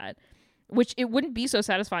seeing that, which it wouldn't be so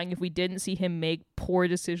satisfying if we didn't see him make poor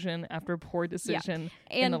decision after poor decision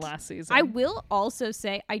in the last season. I will also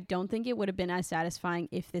say, I don't think it would have been as satisfying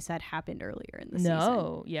if this had happened earlier in the season.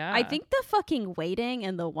 No, yeah. I think the fucking waiting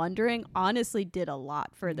and the wondering honestly did a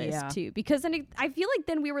lot for this too, because then I feel like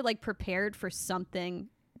then we were like prepared for something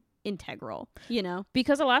integral, you know?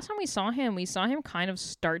 Because the last time we saw him kind of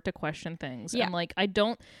start to question things. Yeah. And like,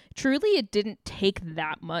 it didn't take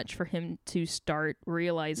that much for him to start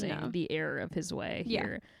realizing the error of his way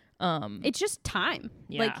here. It's just time.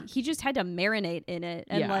 Yeah. Like, he just had to marinate in it.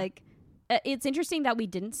 And like, it's interesting that we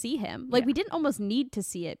didn't see him. Like, we didn't almost need to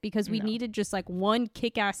see it because we needed just like one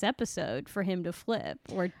kick-ass episode for him to flip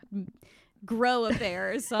or grow a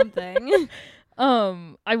pair or something.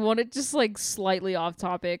 I wanted just like slightly off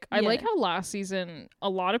topic. I like how last season a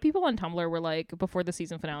lot of people on Tumblr were like, before the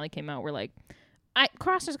season finale came out, were like,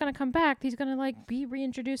 Crosser's gonna come back. He's gonna like be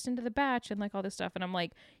reintroduced into the batch and like all this stuff. And I'm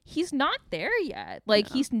like, he's not there yet. Like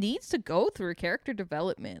he needs to go through character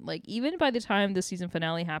development. Like even by the time the season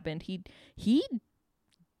finale happened, he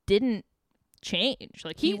didn't change.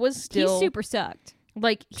 Like he was still super sucked.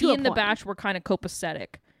 Like he and the batch were kind of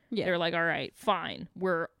copacetic. Yeah. They're like, all right, fine.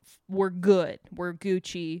 We're good. We're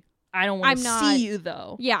Gucci. I don't want to see you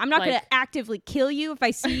though. Yeah, I'm not going to actively kill you if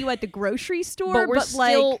I see you at the grocery store. But we're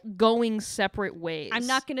still going separate ways. I'm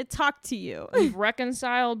not going to talk to you. We've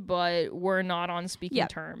reconciled, but we're not on speaking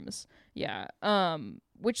terms. Yeah.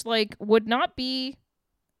 Which like would not be.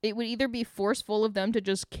 It would either be forceful of them to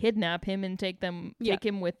just kidnap him and take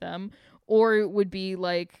him with them, or it would be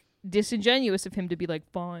like disingenuous of him to be like,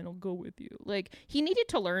 fine, I'll go with you. Like he needed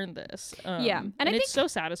to learn this. And I think it's so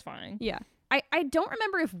satisfying. Yeah. I don't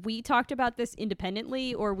remember if we talked about this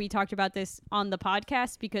independently or we talked about this on the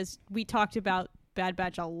podcast because we talked about Bad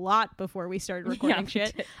Batch a lot before we started recording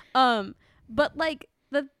shit. But like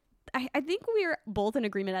I think we were both in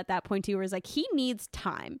agreement at that point too, where it's like he needs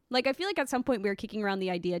time. Like I feel like at some point we were kicking around the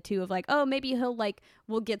idea too of like, oh, maybe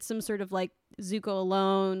we'll get some sort of like Zuko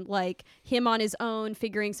alone, like him on his own,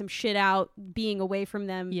 figuring some shit out, being away from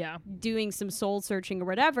them, doing some soul searching or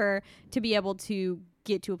whatever to be able to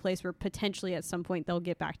get to a place where potentially at some point they'll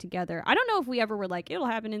get back together. I don't know if we ever were like, it'll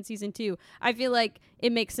happen in season 2. I feel like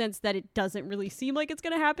it makes sense that it doesn't really seem like it's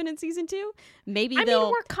going to happen in season 2. Maybe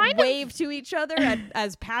they'll wave to each other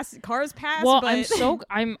as cars pass. Well, but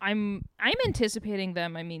I'm anticipating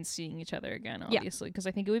them. I mean, seeing each other again, obviously, because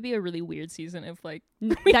I think it would be a really weird season if like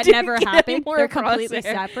that never happened. They're completely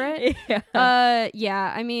separate.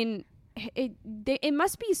 Yeah. I mean, it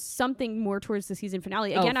must be something more towards the season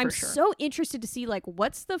finale. Again, I'm so interested to see like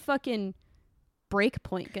what's the fucking break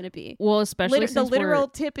point gonna be. Well, especially the literal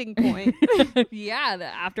tipping point.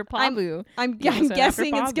 Yeah, after Pabu. I'm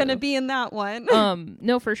guessing it's gonna be in that one.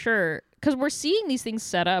 No, for sure, because we're seeing these things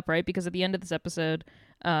set up, right? Because at the end of this episode,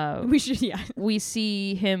 we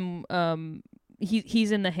see him.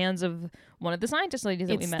 He's in the hands of one of the scientist ladies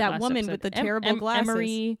that we met last episode. It's that woman with the terrible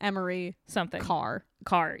glasses. Emery something.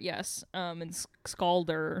 Carr, yes. And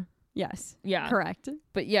Scalder. Yes. Yeah. Correct.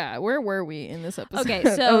 But yeah, where were we in this episode? Okay,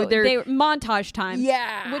 so they montage time.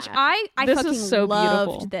 Yeah. Which I this fucking is so loved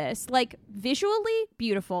beautiful. this. Like visually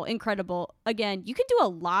beautiful, incredible. Again, you can do a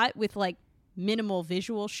lot with like minimal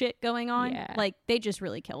visual shit going on. Yeah. Like they just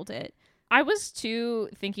really killed it. I was too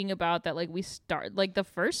thinking about that, like we start like the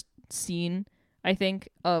first scene I think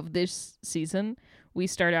of this season, we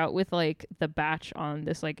start out with like the batch on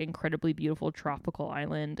this like incredibly beautiful tropical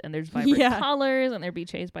island, and there's vibrant colors, and they're being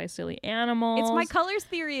chased by silly animals. It's my colors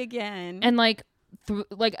theory again. And like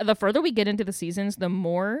like the further we get into the seasons, the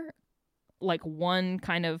more like one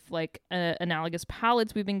kind of like analogous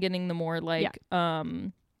palettes we've been getting, the more like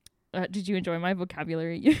did you enjoy my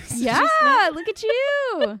vocabulary use? Yeah, look at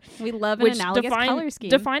you. We love an analogous color scheme.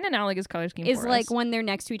 Define analogous color scheme is for like us. when they're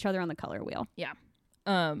next to each other on the color wheel. Yeah.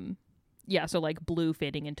 Yeah, so like blue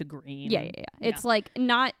fading into green. Yeah. It's like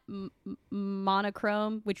not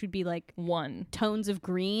monochrome, which would be like one tones of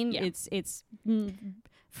green. Yeah. It's I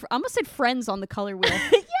almost said friends on the color wheel.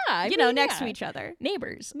 Yeah, next to each other.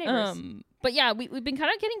 Neighbors. But yeah, we've been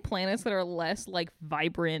kind of getting planets that are less like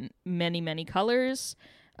vibrant, many colors.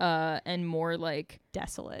 And more like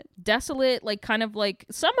desolate, like kind of like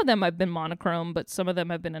some of them have been monochrome, but some of them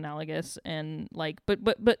have been analogous, and like but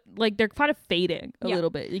like they're kind of fading a little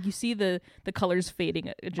bit. Like you see the colors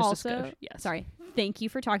fading just also, a skosh. Yes. Sorry. Thank you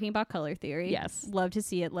for talking about color theory. Yes. Love to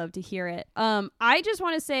see it. Love to hear it. I just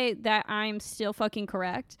want to say that I'm still fucking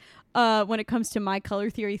correct when it comes to my color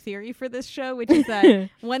theory for this show, which is that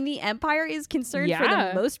when the Empire is concerned, for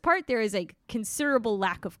the most part, there is a considerable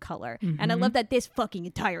lack of color. Mm-hmm. And I love that this fucking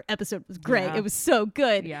entire episode was great. Yeah. It was so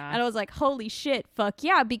good. Yeah. And I was like, holy shit, fuck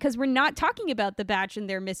yeah, because we're not talking about the batch and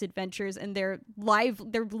their misadventures and their lives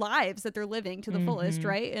that they're living to the fullest,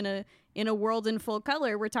 right? In a world in full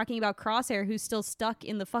color. We're talking about Crosshair, who's still stuck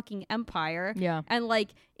in the fucking Empire. Yeah. And like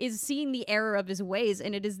is seeing the error of his ways.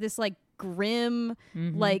 And it is this like grim,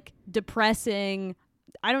 like depressing,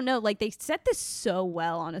 I don't know, like they set this so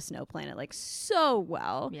well on a snow planet, like so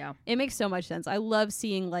well. Yeah. It makes so much sense. I love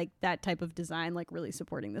seeing like that type of design, like really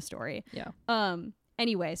supporting the story. Yeah.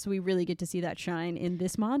 Anyway, so we really get to see that shine in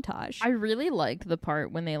this montage. I really liked the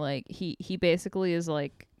part when they like he basically is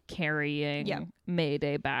like carrying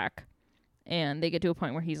Mayday back, and they get to a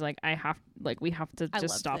point where he's like, we have to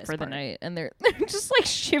just stop for the night, and they're just like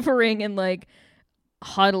shivering and like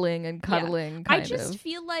huddling and cuddling. I just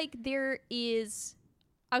feel like there is,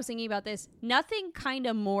 I was thinking about this, nothing kind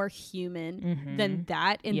of more human than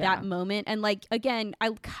that in that moment. And like, again,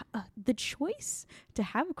 the choice to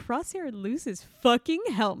have Crosshair lose his fucking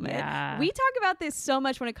helmet. Yeah. We talk about this so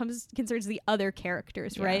much when it concerns the other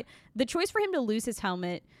characters, right? The choice for him to lose his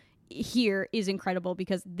helmet here is incredible,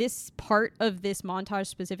 because this part of this montage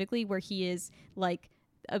specifically where he is like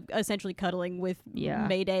essentially cuddling with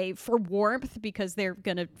Mayday for warmth because they're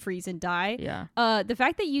gonna freeze and die. The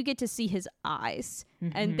fact that you get to see his eyes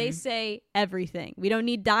and they say everything. We don't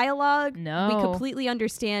need dialogue. No, we completely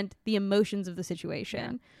understand the emotions of the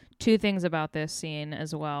situation. 2 things about this scene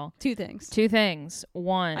as well. 2 things. 2 things.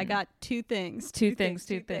 One, I got 2 things. 2 things.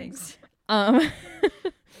 2 things.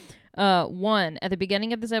 One, at the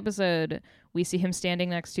beginning of this episode, we see him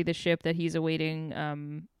standing next to the ship that he's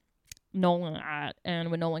awaiting Nolan at,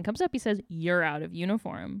 and when Nolan comes up, he says, "You're out of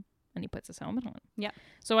uniform," and he puts his helmet on. Yeah.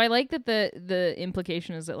 So I like that the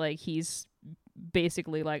implication is that like he's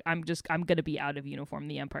basically like, I'm gonna be out of uniform.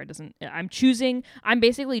 The Empire doesn't. I'm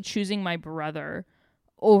basically choosing my brother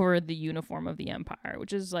over the uniform of the Empire,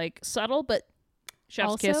 which is like subtle, but chef's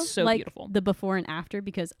also, kiss, so like, beautiful. The before and after,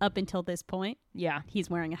 because up until this point, he's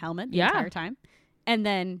wearing a helmet the entire time, and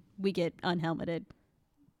then we get unhelmeted.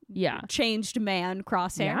 Changed man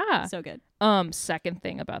Crosshair. So good. Second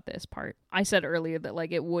thing about this part, I said earlier that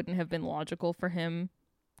like it wouldn't have been logical for him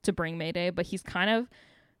to bring Mayday, but he's kind of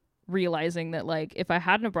realizing that like if I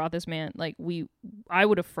hadn't have brought this man, like I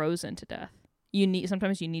would have frozen to death.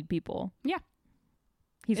 Sometimes you need people. Yeah.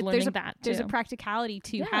 He's learning that too. There's a practicality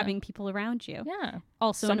to having people around you. Yeah.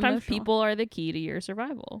 Also, sometimes people are the key to your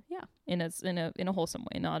survival. Yeah. In a wholesome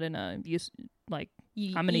way, not in a use like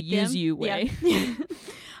I'm gonna use them. You way.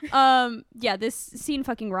 Yeah. This scene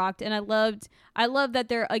fucking rocked, and I love that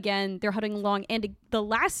they're huddling along, and the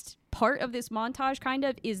last part of this montage kind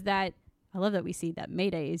of is that I love that we see that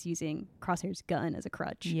Mayday is using Crosshair's gun as a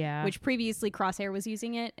crutch. Yeah. Which previously Crosshair was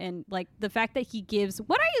using it. And like the fact that he gives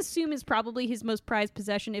what I assume is probably his most prized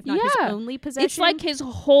possession, if not his only possession. It's like his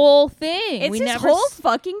whole thing. It's his whole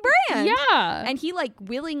fucking brand. Yeah. And he like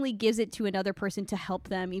willingly gives it to another person to help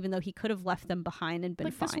them, even though he could have left them behind and been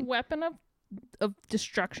like fine. This weapon of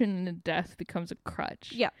destruction and death becomes a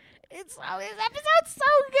crutch. Yeah. This episode's so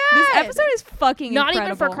good. This episode is fucking not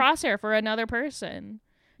incredible. Even for Crosshair, for another person.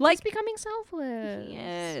 Like, he's becoming selfless.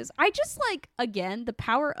 Yes. I just like, again, the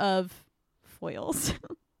power of foils.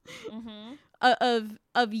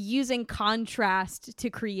 of using contrast to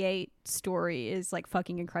create story is like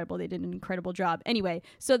fucking incredible. They did an incredible job. Anyway,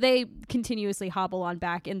 so they continuously hobble on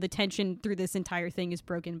back, and the tension through this entire thing is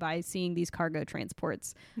broken by seeing these cargo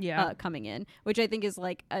transports coming in, which I think is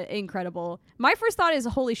like incredible. My first thought is,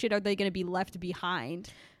 holy shit, are they going to be left behind?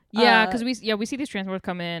 Yeah, because we see these transports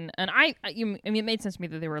come in, and I mean, it made sense to me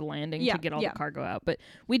that they were landing to get all the cargo out, but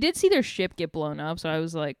we did see their ship get blown up, so I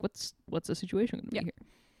was like, what's the situation going to be here?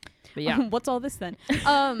 But yeah. What's all this then?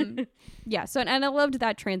 Yeah, so and I loved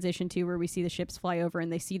that transition too, where we see the ships fly over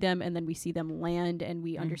and they see them, and then we see them land, and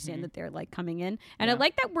we understand that they're like coming in. And I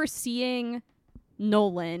like that we're seeing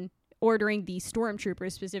Nolan ordering the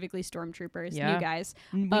stormtroopers, specifically stormtroopers, new guys.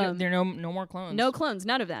 There are no more clones. No clones,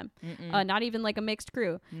 none of them. Not even like a mixed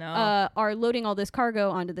crew. No. Are loading all this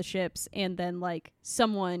cargo onto the ships, and then like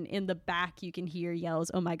someone in the back you can hear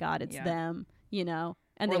yells, "Oh my god, it's them!" You know.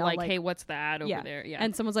 And or they all like, hey, what's that over there? Yeah.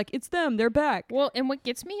 And someone's like, it's them, they're back. Well, and what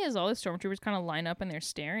gets me is all the stormtroopers kind of line up and they're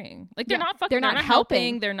staring. Like they're not they're not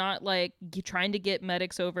helping. They're not like trying to get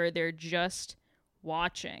medics over. They're just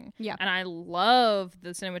watching. Yeah. And I love the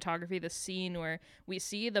cinematography, the scene where we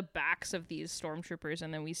see the backs of these stormtroopers,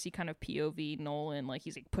 and then we see kind of POV Nolan, like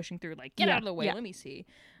he's like pushing through, like, get out of the way, let me see.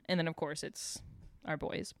 And then of course it's our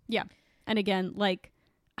boys. Yeah. And again, like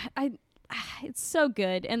it's so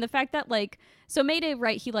good. And the fact that like, so Mayday,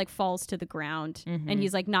 right, he like falls to the ground and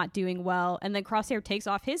he's like not doing well, and then Crosshair takes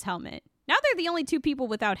off his helmet. Now they're the only two people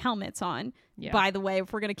without helmets on, by the way,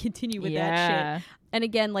 if we're going to continue with that shit. And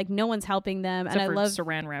again, like no one's helping them. Except and I love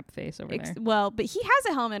Saran wrap face over there. Well, but he has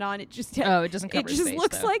a helmet on. It just it doesn't cover his face. It just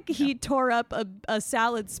looks like he tore up a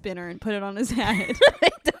salad spinner and put it on his head.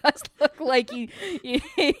 It does look like he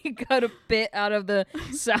got a bit out of the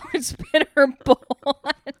salad spinner bowl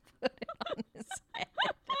and put it on his head.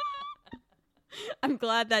 I'm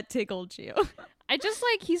glad that tickled you. I just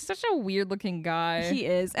like, he's such a weird looking guy. He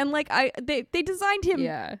is. And like they designed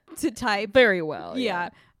him to type very well. Yeah.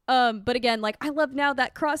 But again, like I love now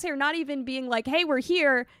that Crosshair not even being like, hey, we're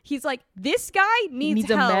here. He's like, this guy needs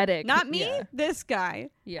help. A medic. Not me, this guy.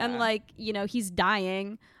 Yeah. And like, you know, he's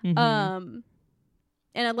dying. Mm-hmm.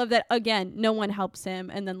 And I love that again, no one helps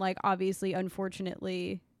him. And then like obviously,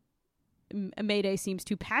 unfortunately, Mayday seems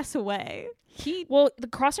to pass away. The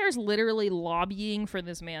Crosshair is literally lobbying for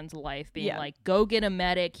this man's life, being like, go get a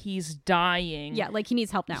medic, he's dying. Yeah, like he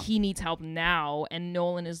needs help now. He needs help now. And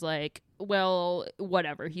Nolan is like, well,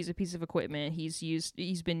 whatever, he's a piece of equipment, he's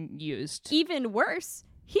been used. Even worse,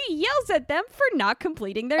 he yells at them for not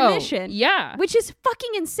completing their mission. Yeah. Which is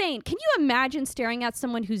fucking insane. Can you imagine staring at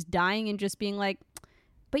someone who's dying and just being like,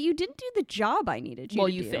 but you didn't do the job I needed you to do. Well,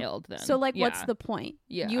 you failed then. So, like, what's the point?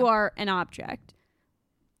 Yeah. You are an object.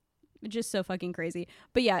 Just so fucking crazy.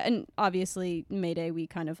 But yeah, and obviously, Mayday, we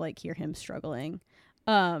kind of, like, hear him struggling.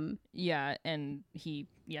 Yeah, and he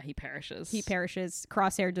perishes. He perishes.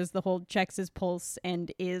 Crosshair does the whole checks his pulse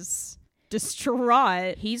and is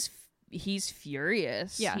distraught. He's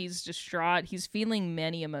furious. Yeah. He's distraught. He's feeling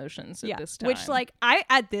many emotions at this time. Which, like,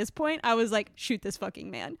 at this point, I was like, shoot this fucking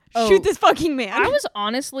man. Shoot this fucking man. I was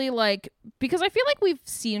honestly like, because I feel like we've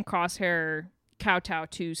seen Crosshair kowtow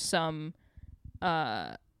to some,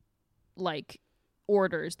 like,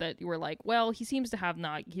 orders that you were like, well, he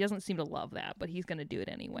doesn't seem to love that, but he's going to do it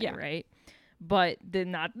anyway, right? But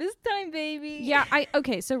then not this time, baby. Yeah,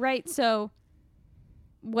 so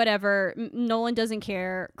whatever, Nolan doesn't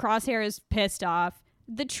care. Crosshair is pissed off.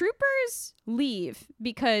 The troopers leave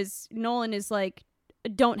because Nolan is like,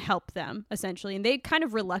 don't help them, essentially, and they kind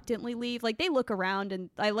of reluctantly leave. Like, they look around, and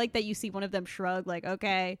I like that you see one of them shrug, like,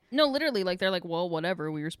 okay. No, literally, like, they're like, well,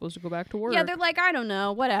 whatever, we were supposed to go back to work. Yeah, they're like, I don't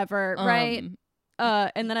know, whatever, right?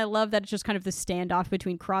 And then I love that it's just kind of the standoff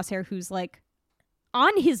between Crosshair, who's like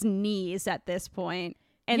on his knees at this point,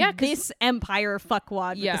 and this Empire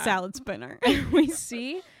fuckwad with the salad spinner. we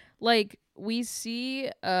see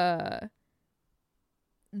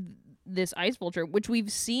this ice vulture, which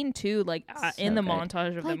we've seen too, like in the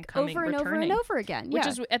montage of them coming, over and returning, over and over again. Which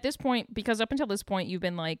is at this point, because up until this point, you've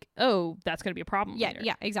been like, oh, that's gonna be a problem. Yeah, later.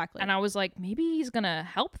 yeah, exactly. And I was like, maybe he's gonna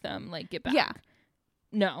help them, like, get back. Yeah.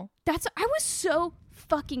 No. I was so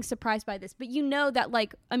fucking surprised by this, but you know that,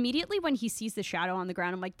 like, immediately when he sees the shadow on the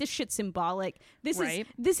ground, I'm like, this shit's symbolic. This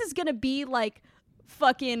is gonna be like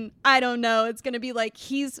fucking, I don't know, it's gonna be like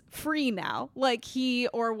he's free now, like he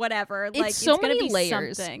or whatever. Like, so it's gonna many be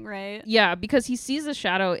layers, something, right? Yeah, because he sees the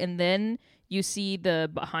shadow, and then you see the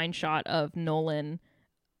behind shot of Nolan,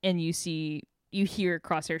 and you hear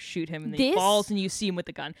Crosshair shoot him, and he falls, and you see him with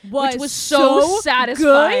the gun, which was so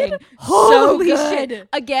satisfying. Good. Holy good. Shit!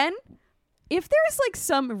 Again, if there's like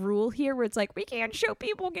some rule here where it's like, we can't show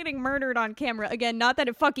people getting murdered on camera, again, not that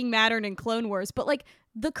it fucking mattered in Clone Wars, but like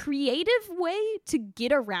the creative way to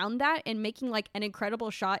get around that and making like an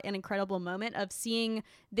incredible shot, an incredible moment of seeing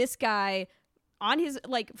this guy on his,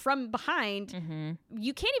 like, from behind,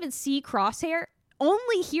 you can't even see Crosshair,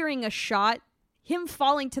 only hearing a shot, him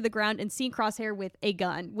falling to the ground and seeing Crosshair with a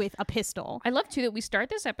gun, with a pistol. I love too that we start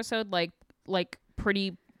this episode like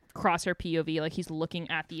pretty Crosshair POV, like he's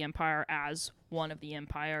looking at the Empire as one of the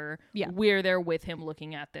Empire. Yeah, we're there with him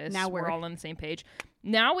looking at this. Now we're all on the same page.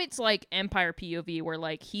 Now it's like Empire POV, where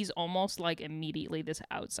like he's almost like immediately this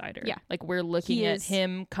outsider. Yeah, like we're looking at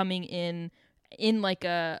him coming in like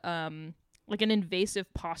a like an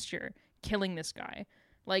invasive posture, killing this guy.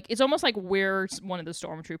 Like, it's almost like we're one of the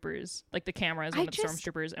stormtroopers, like the camera is one of the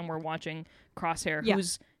stormtroopers, and we're watching Crosshair,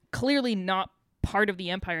 who's clearly not part of the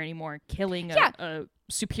Empire anymore, killing a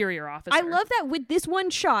superior officer. I love that with this one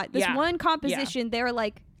shot, this one composition, they're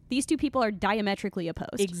like, these two people are diametrically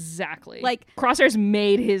opposed. Exactly. Like, Crosshair's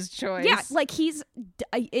made his choice. Yeah, like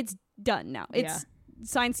it's done now. It's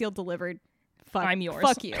signed, sealed, delivered. Fuck, I'm yours.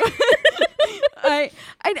 Fuck you. And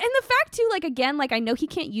the fact too, like, again, like, I know he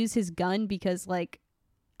can't use his gun because, like,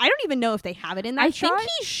 I don't even know if they have it in that shot. I think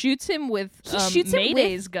he shoots him with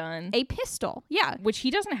Mayday's gun. A pistol. Yeah. Which he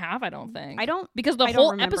doesn't have, I don't think. Because the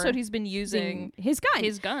whole episode he's been using his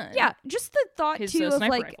gun. Yeah. Just the thought too of,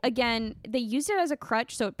 like, rifle. Again, they used it as a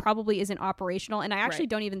crutch, so it probably isn't operational. And I actually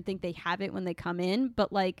don't even think they have it when they come in.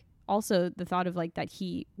 But, like, also the thought of, like, that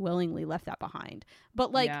he willingly left that behind.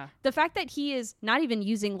 But, like, the fact that he is not even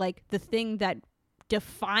using, like, the thing that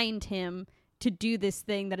defined him to do this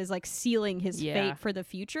thing that is, like, sealing his fate for the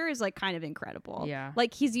future is, like, kind of incredible. Yeah.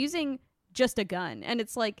 Like, he's using just a gun, and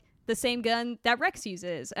it's, like, the same gun that Rex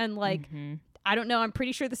uses, and, like, I don't know, I'm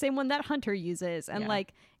pretty sure the same one that Hunter uses, and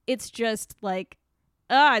like, it's just like,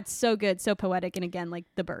 it's so good, so poetic. And again, like,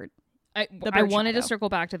 the bird, I bird wanted to shadow. circle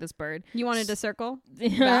back to this bird. You wanted to circle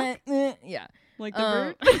back? Yeah. Like the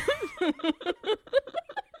bird?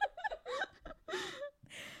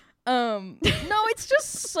 No, it's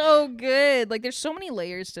just so good. Like, there's so many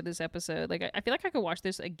layers to this episode. Like, I feel like I could watch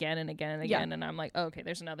this again and again and again, and I'm like, oh, okay,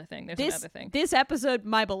 there's another thing. Another thing. This episode,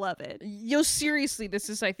 my beloved. Yo, seriously, this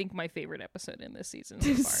is, I think, my favorite episode in this season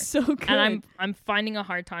so far. So good. And I'm finding a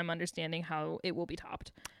hard time understanding how it will be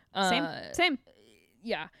topped. Same.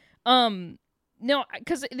 Yeah. No,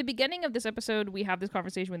 because at the beginning of this episode, we have this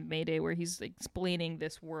conversation with Mayday where he's like, explaining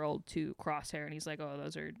this world to Crosshair, and he's like, "Oh,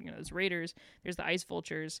 those are those raiders. There's the ice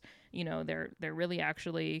vultures. They're really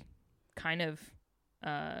actually kind of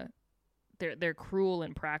they're cruel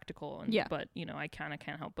and practical, and but I kind of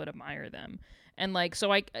can't help but admire them." And like,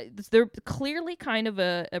 so they're clearly kind of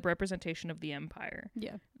a representation of the Empire.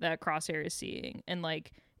 Yeah, that Crosshair is seeing, and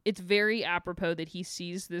like, it's very apropos that he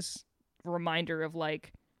sees this reminder of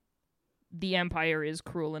like, the Empire is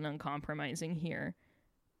cruel and uncompromising here,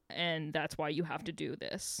 and that's why you have to do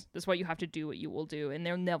this. That's why you have to do what you will do, and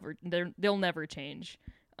they'll never change.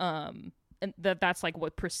 And that's like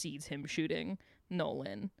what precedes him shooting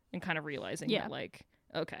Nolan and kind of realizing that, like,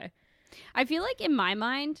 okay. I feel like in my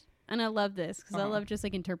mind, and I love this because I love just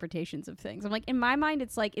like interpretations of things. I'm like, in my mind,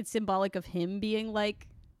 it's like it's symbolic of him being like,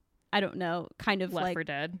 I don't know, kind of Left like 4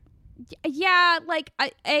 Dead. Yeah, like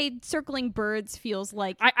a circling birds feels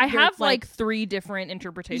like I have like 3 different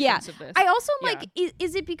interpretations of this. I also like,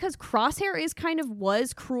 is it because Crosshair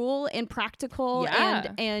was cruel and practical,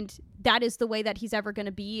 and that is the way that he's ever going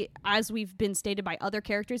to be, as we've been stated by other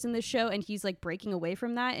characters in this show, and he's like breaking away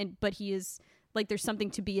from that, but he is like, there's something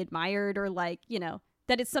to be admired, or like,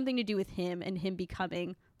 that it's something to do with him and him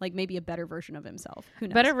becoming like maybe a better version of himself. Who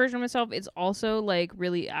knows? Better version of himself. It's also like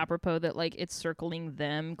really apropos that like it's circling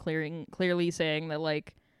them, clearly saying that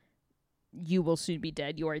like, you will soon be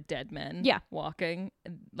dead. You are dead men. Yeah, walking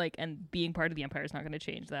like, and being part of the Empire is not going to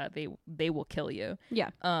change that. They will kill you. Yeah.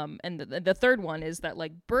 And the third one is that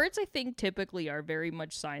like, birds, I think, typically are very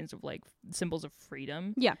much signs of like symbols of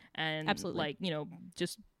freedom. Yeah, and absolutely, like,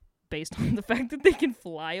 just based on the fact that they can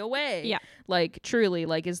fly away. Yeah. Like, truly,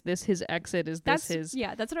 like, is this his exit? That's his...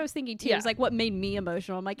 Yeah, that's what I was thinking, too. Yeah. It's, like, what made me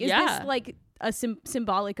emotional. I'm like, is this, like, a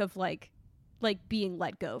symbolic of, like being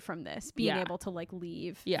let go from this? Being able to, like,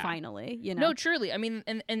 leave, finally, No, truly. I mean,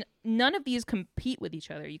 and none of these compete with each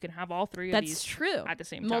other. You can have all 3 of these... That's true. At the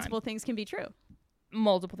same time. Multiple things can be true.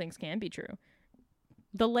 Multiple things can be true.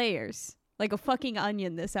 The layers. Like a fucking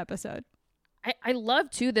onion this episode. I love,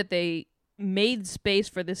 too, that they made space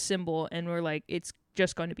for this symbol and we're like, it's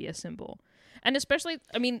just going to be a symbol. And especially,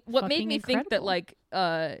 I mean, what fucking made me incredible. think that like,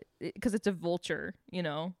 because it's a vulture,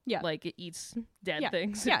 like it eats dead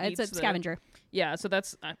things. Yeah, it's a scavenger. Yeah, so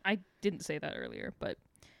that's, I didn't say that earlier, but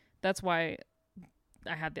that's why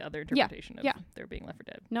I had the other interpretation of there being Left 4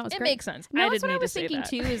 Dead. No, it great. makes sense. No, I that's didn't what need I was to say thinking that.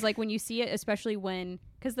 too, is like when you see it, especially when,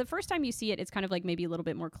 because the first time you see it, it's kind of like maybe a little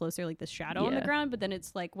bit more closer, like the shadow on the ground, but then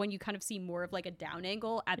it's like when you kind of see more of like a down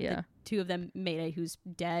angle at the 2 of them, Mayday, who's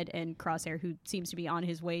dead, and Crosshair, who seems to be on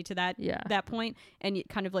his way to that point, and it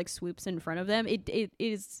kind of like swoops in front of them. It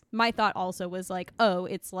is, my thought also was like, oh,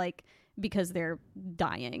 it's like, because they're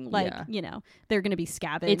dying, like, they're gonna be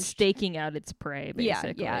scavenged. It's staking out its prey,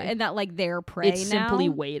 basically. Yeah, and that like their prey it's now. Simply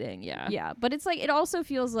waiting. Yeah, but it's like, it also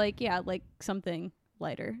feels like like something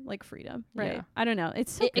lighter, like freedom, right? I don't know,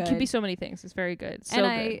 it's so good. It can be so many things. It's very good. So and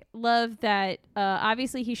good. I love that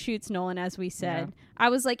obviously he shoots Nolan, as we said. I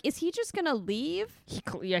was like, is he just gonna leave?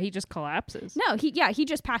 He just collapses. No, he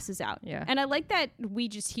just passes out. Yeah, and I like that we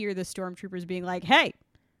just hear the stormtroopers being like, hey,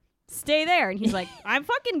 stay there, and he's like, I'm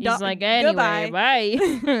fucking done. He's like, anyway, goodbye.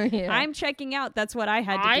 Bye. I'm checking out. That's what I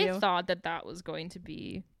had to do. I thought that was going to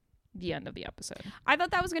be the end of the episode. I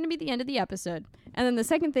thought that was going to be the end of the episode. And then the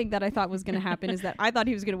second thing that I thought was going to happen is that I thought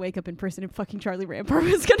he was going to wake up in prison and fucking Charlie Rampart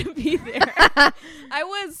was going to be there. I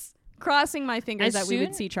was crossing my fingers we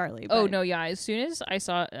would see Charlie. Oh, no, yeah. As soon as I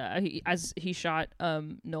saw, as he shot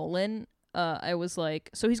Nolan, I was like,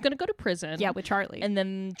 so he's gonna go to prison. Yeah, with Charlie. And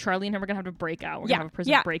then Charlie and him are gonna have to break out. We're gonna have a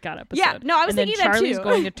prison breakout episode. Yeah, no, I was thinking that too. And then Charlie's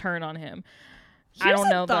going to turn on him. I don't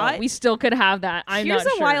know, though. We still could have that. I'm not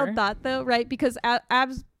sure. Here's a wild thought, though, right? Because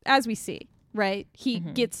as we see, right, he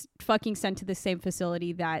gets fucking sent to the same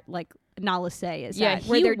facility that, like, Nala Say is at.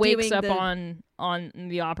 Where he wakes up on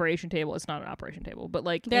the operation table. It's not an operation table, but,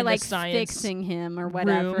 like, they're, in like, the science fixing him or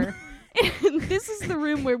whatever. And this is the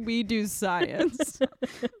room where we do science.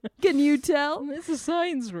 Can you tell? It's a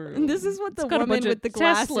science room. And this is what the It's got a woman bunch with of the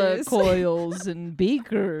Tesla glasses coils and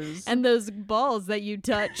beakers and those balls that you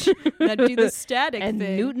touch that do the static and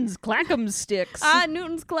thing. Newton's Clackham sticks.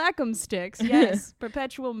 Newton's Clackham sticks. Yes,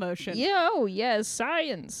 perpetual motion. Yeah, oh yes,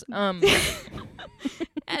 science. And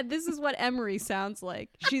this is what Emery sounds like.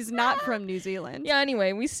 She's not from New Zealand. Yeah.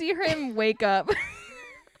 Anyway, we see him wake up.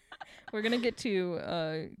 We're gonna get too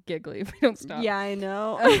giggly if we don't stop. Yeah, I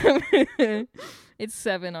know. It's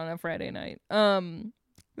 7 on a Friday night. And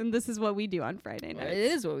this is what we do on Friday nights. It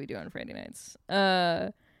is what we do on Friday nights.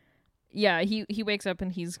 Yeah, he wakes up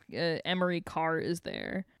and he's Emery Carr is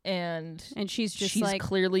there, and she's just she's like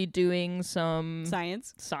clearly doing some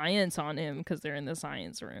science on him because they're in the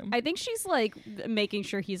science room. I think she's like making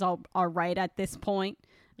sure he's all right at this point.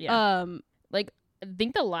 Yeah. Like I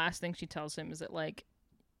think the last thing she tells him is that like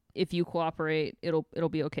if you cooperate, it'll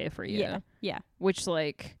be okay for you. Yeah. Which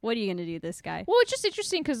like, what are you gonna do, this guy? Well, it's just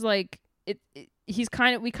interesting because like he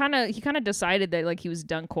kind of decided that like he was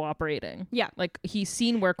done cooperating. Yeah. Like he's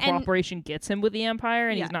seen where cooperation gets him with the Empire,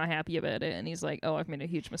 and yeah. he's not happy about it, and he's like, oh, I've made a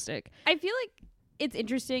huge mistake. I feel like it's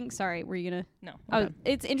interesting. Sorry, were you gonna? No.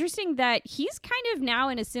 It's interesting that he's kind of now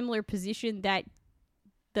in a similar position that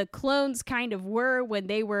the clones kind of were when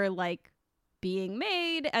they were like being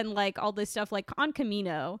made and like all this stuff like on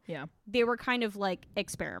Camino. Yeah. They were kind of like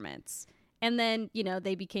experiments. And then, you know,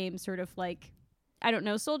 they became sort of like, I don't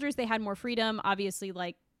know, soldiers. They had more freedom. Obviously,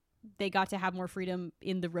 like they got to have more freedom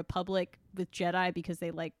in the Republic with Jedi because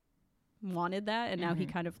they like wanted that. And now he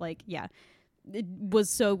kind of like, it was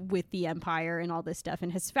so with the Empire and all this stuff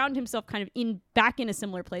and has found himself kind of back in a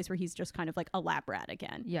similar place where he's just kind of like a lab rat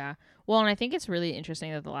again. Yeah. Well, and I think it's really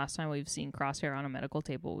interesting that the last time we've seen Crosshair on a medical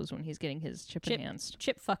table was when he's getting his chip enhanced.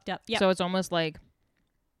 Chip fucked up. Yeah. So it's almost like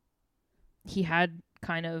he had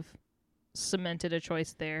kind of cemented a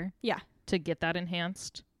choice there. Yeah. To get that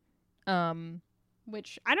enhanced.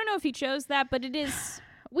 Which I don't know if he chose that, but it is.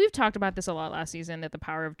 We've talked about this a lot last season, that the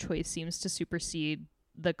power of choice seems to supersede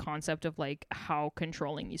the concept of like how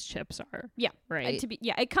controlling these chips are. Yeah. Right.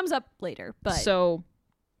 It comes up later, but so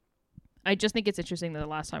I just think it's interesting that the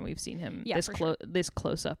last time we've seen him this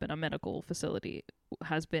close up in a medical facility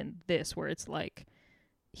has been this, where it's like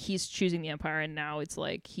he's choosing the Empire, and now it's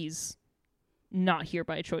like he's not here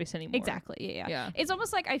by choice anymore. Exactly. Yeah. It's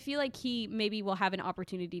almost like I feel like he maybe will have an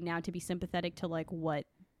opportunity now to be sympathetic to like what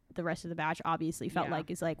the rest of the batch obviously felt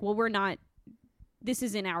like is like, well, we're not. This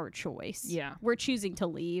isn't our choice. Yeah. We're choosing to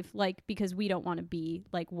leave, like, because we don't want to be,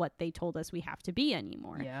 like, what they told us we have to be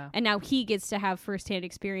anymore. Yeah. And now he gets to have firsthand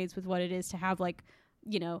experience with what it is to have, like,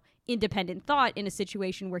 you know, independent thought in a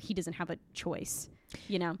situation where he doesn't have a choice,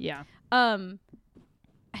 you know? Yeah.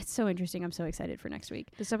 It's so interesting. I'm so excited for next week.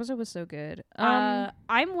 This episode was so good.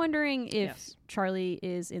 I'm wondering if Charlie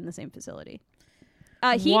is in the same facility.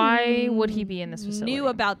 Why would he be in this facility? Knew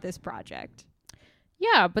about this project.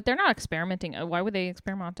 Yeah, but they're not experimenting. Why would they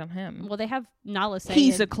experiment on him? Well, they have Nala Se.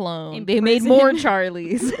 He's a clone. They made more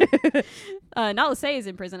Charlies. Nala Se is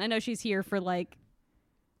in prison. I know she's here for like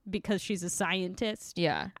because she's a scientist.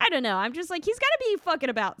 Yeah. I don't know. I'm just like, he's got to be fucking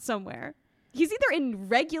about somewhere. He's either in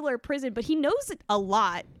regular prison, but he knows a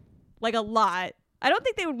lot. Like a lot. I don't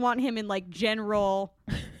think they would want him in like general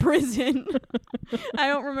prison. I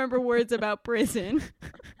don't remember words about prison.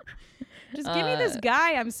 Just give me this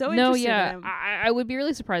guy. I'm so interested in him. I would be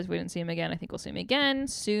really surprised if we didn't see him again. I think we'll see him again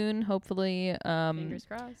soon, hopefully. Fingers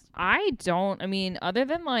crossed. I mean, other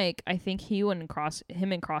than like, I think him and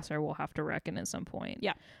Crosshair will have to reckon at some point.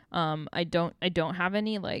 Yeah. I don't have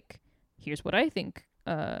any like, here's what I think.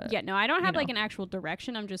 I don't have like an actual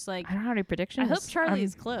direction. I'm just like, I don't have any predictions. I hope Charlie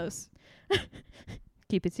is close.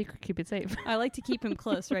 Keep it secret, keep it safe. I like to keep him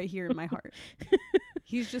close right here in my heart.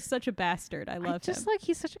 He's just such a bastard. I love him. Just like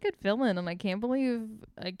he's such a good villain, and I can't believe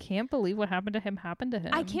what happened to him happened to him.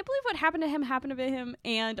 I can't believe what happened to him,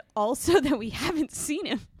 and also that we haven't seen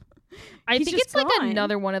him. I think it's gone. Like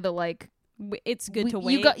another one of the like. It's good to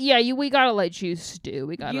wait. We gotta let you stew.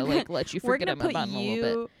 We gotta let you forget him about him a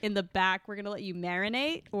little bit. In the back, we're gonna let you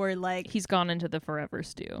marinate, or like he's gone into the forever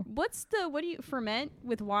stew. What do you ferment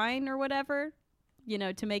with wine or whatever? You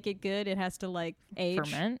know, to make it good, it has to like age.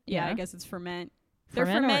 Ferment? Yeah, I guess it's ferment. They're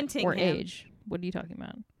fermenting or him. age. What are you talking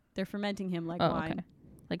about? They're fermenting him like wine. Okay.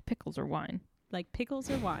 Like pickles or wine. Like pickles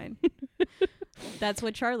or wine. That's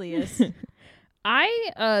what Charlie is.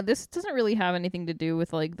 This doesn't really have anything to do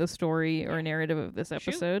with like the story or narrative of this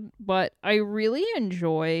episode, but I really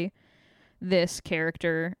enjoy this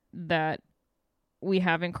character that we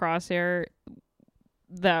have in Crosshair,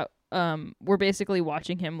 that we're basically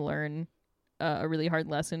watching him learn a really hard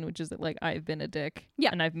lesson, which is that like I've been a dick,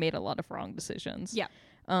 and I've made a lot of wrong decisions.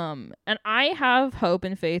 And I have hope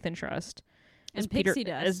and faith and trust. And Pixie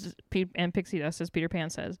Dust. And Pixie Dust, as Peter Pan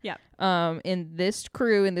says. In this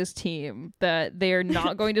crew, in this team, that they are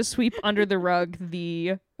not going to sweep under the rug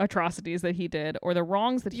the atrocities that he did or the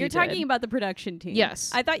wrongs that he did. You're talking about the production team.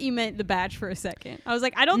 Yes. I thought you meant the batch for a second. I was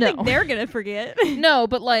like, I don't think they're going to forget. No,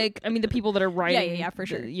 but like, I mean, the people that are writing. Yeah, for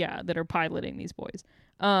sure. That are piloting these boys.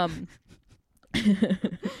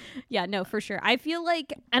 Yeah, no, for sure. I feel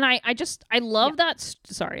like, and I love that.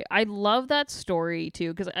 I love that story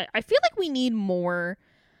too, because I feel like we need more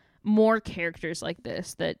characters like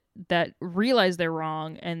this that realize they're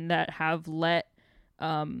wrong and that have let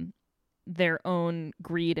their own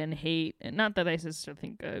greed and hate, and not that I just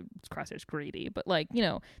think Crosshair's greedy, but like, you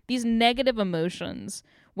know, these negative emotions,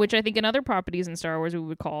 which I think in other properties in Star Wars we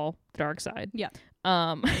would call the dark side.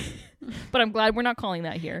 But I'm glad we're not calling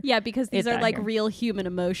that here. Yeah, because these are like real human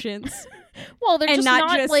emotions. Well, they're just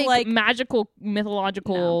not like magical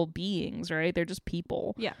mythological beings, right? They're just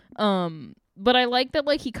people. But I like that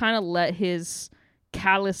like he kind of let his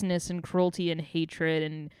callousness and cruelty and hatred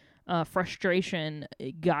and frustration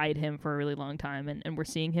guide him for a really long time, and we're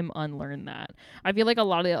seeing him unlearn that. I feel like a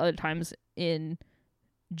lot of the other times in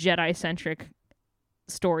Jedi-centric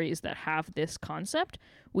stories that have this concept,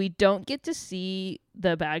 we don't get to see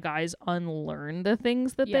the bad guys unlearn the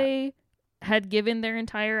things that they had given their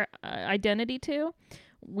entire identity to.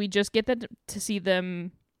 We just get to see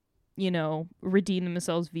them, you know, redeem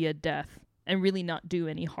themselves via death and really not do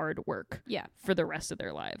any hard work for the rest of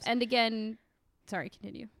their lives. And again, sorry,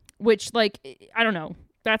 continue. Which, like, I don't know,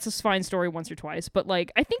 that's a fine story once or twice, but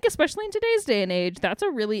like, I think especially in today's day and age, that's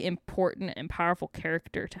a really important and powerful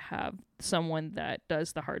character to have, someone that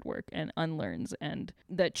does the hard work and unlearns and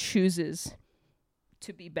that chooses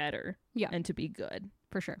to be better and to be good.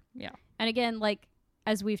 For sure. Yeah. And again, like,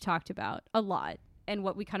 as we've talked about a lot, and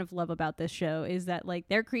what we kind of love about this show is that like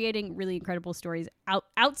they're creating really incredible stories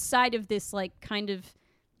outside of this like kind of,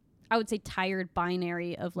 I would say, tired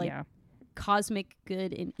binary of like cosmic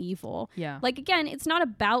good and evil. Like, again, it's not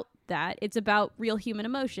about that. It's about real human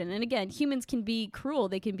emotion. And again, humans can be cruel.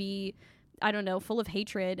 They can be, I don't know, full of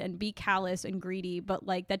hatred and be callous and greedy, but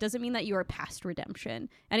like that doesn't mean that you are past redemption.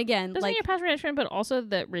 And again, doesn't mean you're past redemption, but also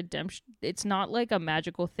that redemption, it's not like a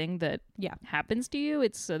magical thing that happens to you.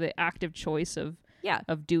 It's the active choice of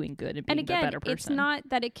doing good and being a better person. It's not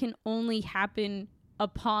that it can only happen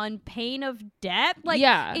upon pain of death. Like,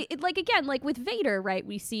 like, again, like with Vader, right,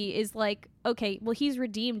 we see is like, okay, well, he's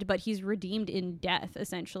redeemed, but he's redeemed in death,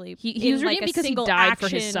 essentially. He was redeemed because he died for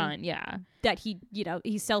his son, that he, you know,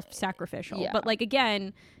 he's self-sacrificial. But like,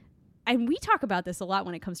 again, and we talk about this a lot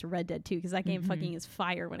when it comes to Red Dead 2, because that game fucking is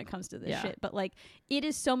fire when it comes to this shit. But like, it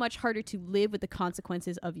is so much harder to live with the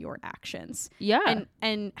consequences of your actions.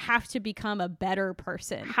 And have to become a better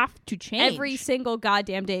person. Have to change. Every single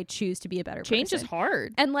goddamn day, choose to be a better person. Change is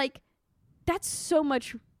hard. And like, that's so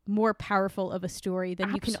much more powerful of a story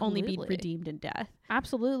than you can only be redeemed in death.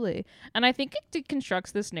 Absolutely. And I think it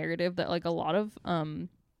deconstructs this narrative that like a lot of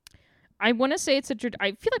I want to say I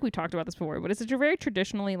feel like we talked about this before, but it's a very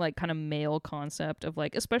traditionally like kind of male concept of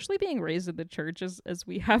like, especially being raised in the church as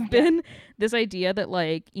we have been, this idea that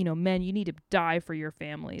like, you know, men, you need to die for your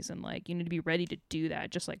families and like you need to be ready to do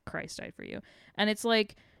that just like Christ died for you. And it's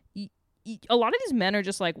like a lot of these men are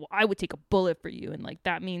just like, well, I would take a bullet for you, and like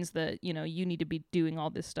that means that, you know, you need to be doing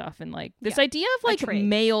all this stuff, and like this idea of like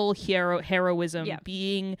male heroism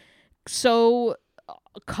being so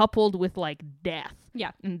coupled with like death.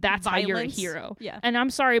 And that's violence. How you're a hero. And I'm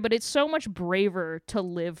sorry, but it's so much braver to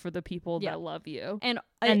live for the people that love you and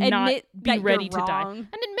not be ready to die. And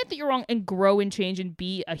admit that you're wrong and grow and change and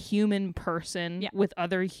be a human person with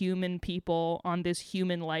other human people on this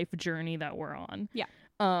human life journey that we're on.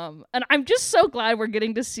 And I'm just so glad we're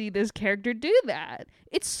getting to see this character do that.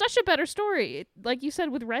 It's such a better story. Like you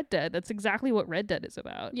said with Red Dead, that's exactly what Red Dead is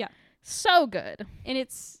about. So good. And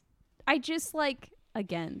I just like,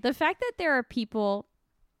 again, the fact that there are people,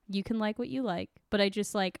 you can like what you like, but I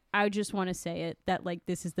just want to say it, that like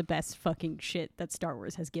this is the best fucking shit that Star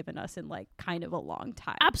Wars has given us in like kind of a long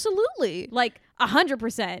time. Absolutely. Like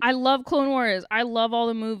 100%. I love Clone Wars. I love all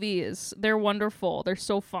the movies. They're wonderful. They're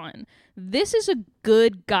so fun. This is a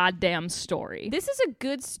good goddamn story. This is a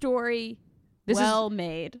good story.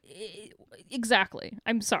 Made. Exactly.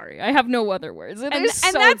 I'm sorry. I have no other words. And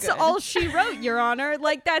that's good. all she wrote, Your Honor.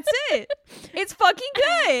 Like, that's it. It's fucking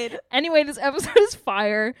good. Anyway, this episode is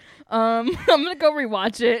fire. I'm gonna go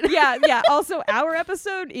rewatch it. Yeah. Also, our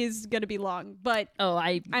episode is gonna be long, but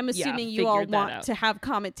I'm assuming you all want to have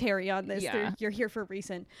commentary on this. You're here for a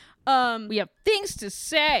reason. We have things to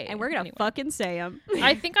say, and we're gonna fucking say them.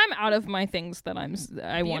 I think I'm out of my things that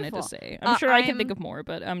I wanted to say. I'm sure I can think of more,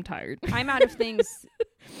 but I'm tired. I'm out of things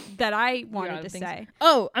that I wanted to say.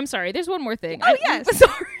 Oh, I'm sorry. There's one more thing. Oh, yes.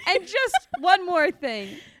 Sorry. And just one more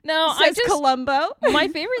thing. No, says Columbo. My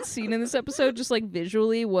favorite scene in this episode, just like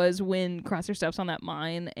visually, was when Crosser steps on that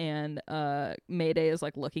mine and Mayday is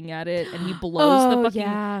like looking at it and he blows the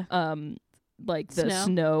fucking like the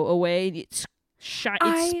snow away. It's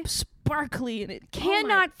sparkly and it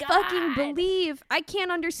cannot fucking believe. I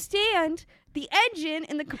can't understand the engine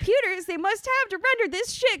and the computers they must have to render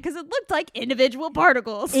this shit because it looked like individual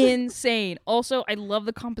particles. Insane. Also, I love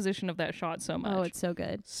the composition of that shot so much. Oh, it's so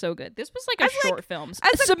good. So good. This was like a short film.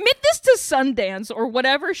 Submit this to Sundance or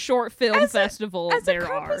whatever short film festival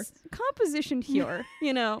there are. Composition here,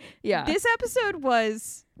 you know. Yeah. This episode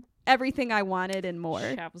was everything I wanted and more.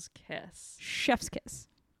 Chef's kiss. Chef's kiss.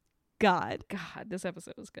 God, this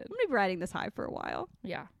episode was good. I'm gonna be riding this high for a while.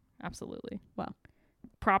 Yeah, absolutely. Well,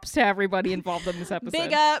 props to everybody involved in this episode.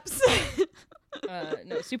 Big ups.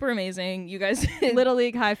 No, super amazing. You guys Little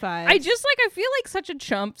League high five. I feel like such a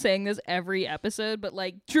chump saying this every episode, but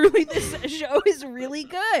like truly this show is really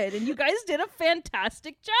good and you guys did a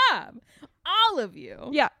fantastic job. All of you.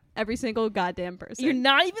 Yeah, every single goddamn person. You're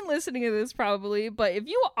not even listening to this probably, but if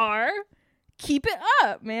you are, keep it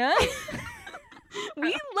up, man. We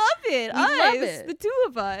love it. Love it. The two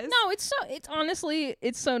of us. No, it's honestly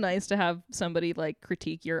so nice to have somebody like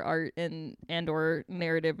critique your art and or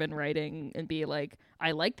narrative and writing and be like,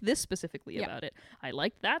 I liked this specifically about it. I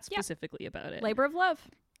liked that specifically about it. Labor of love.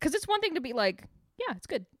 Because it's one thing to be like, yeah, it's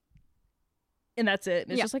good, and that's it.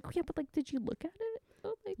 And it's just like, yeah, but like, did you look at it?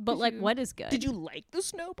 What is good? Did you like the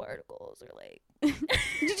snow particles or like?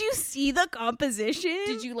 Did you see the composition?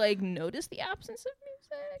 Did you like notice the absence of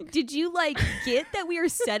music? Did you like get that we are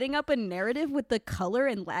setting up a narrative with the color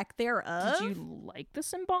and lack thereof? Did you like the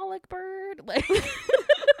symbolic bird? Like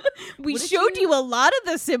we showed you a lot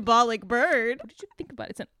of the symbolic bird. What did you think about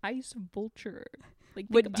it? It's an ice vulture. Like,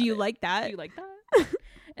 do you like that? Do you like that?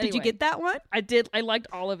 Did you get that one? I did. I liked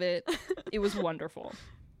all of it. It was wonderful.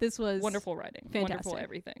 This was wonderful writing. Fantastic. Wonderful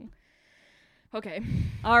everything. Okay.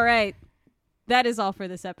 All right. That is all for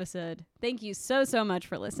this episode. Thank you so much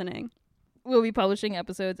for listening. We'll be publishing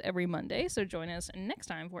episodes every Monday, so join us next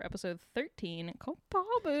time for episode 13 called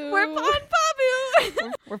Pabu. We're on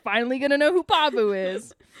Pabu! We're finally going to know who Pabu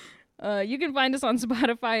is. You can find us on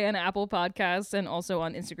Spotify and Apple Podcasts and also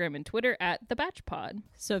on Instagram and Twitter at The Batch Pod.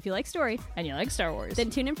 So if you like story and you like Star Wars, then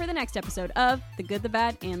tune in for the next episode of The Good, the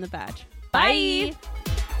Bad, and the Batch. Bye!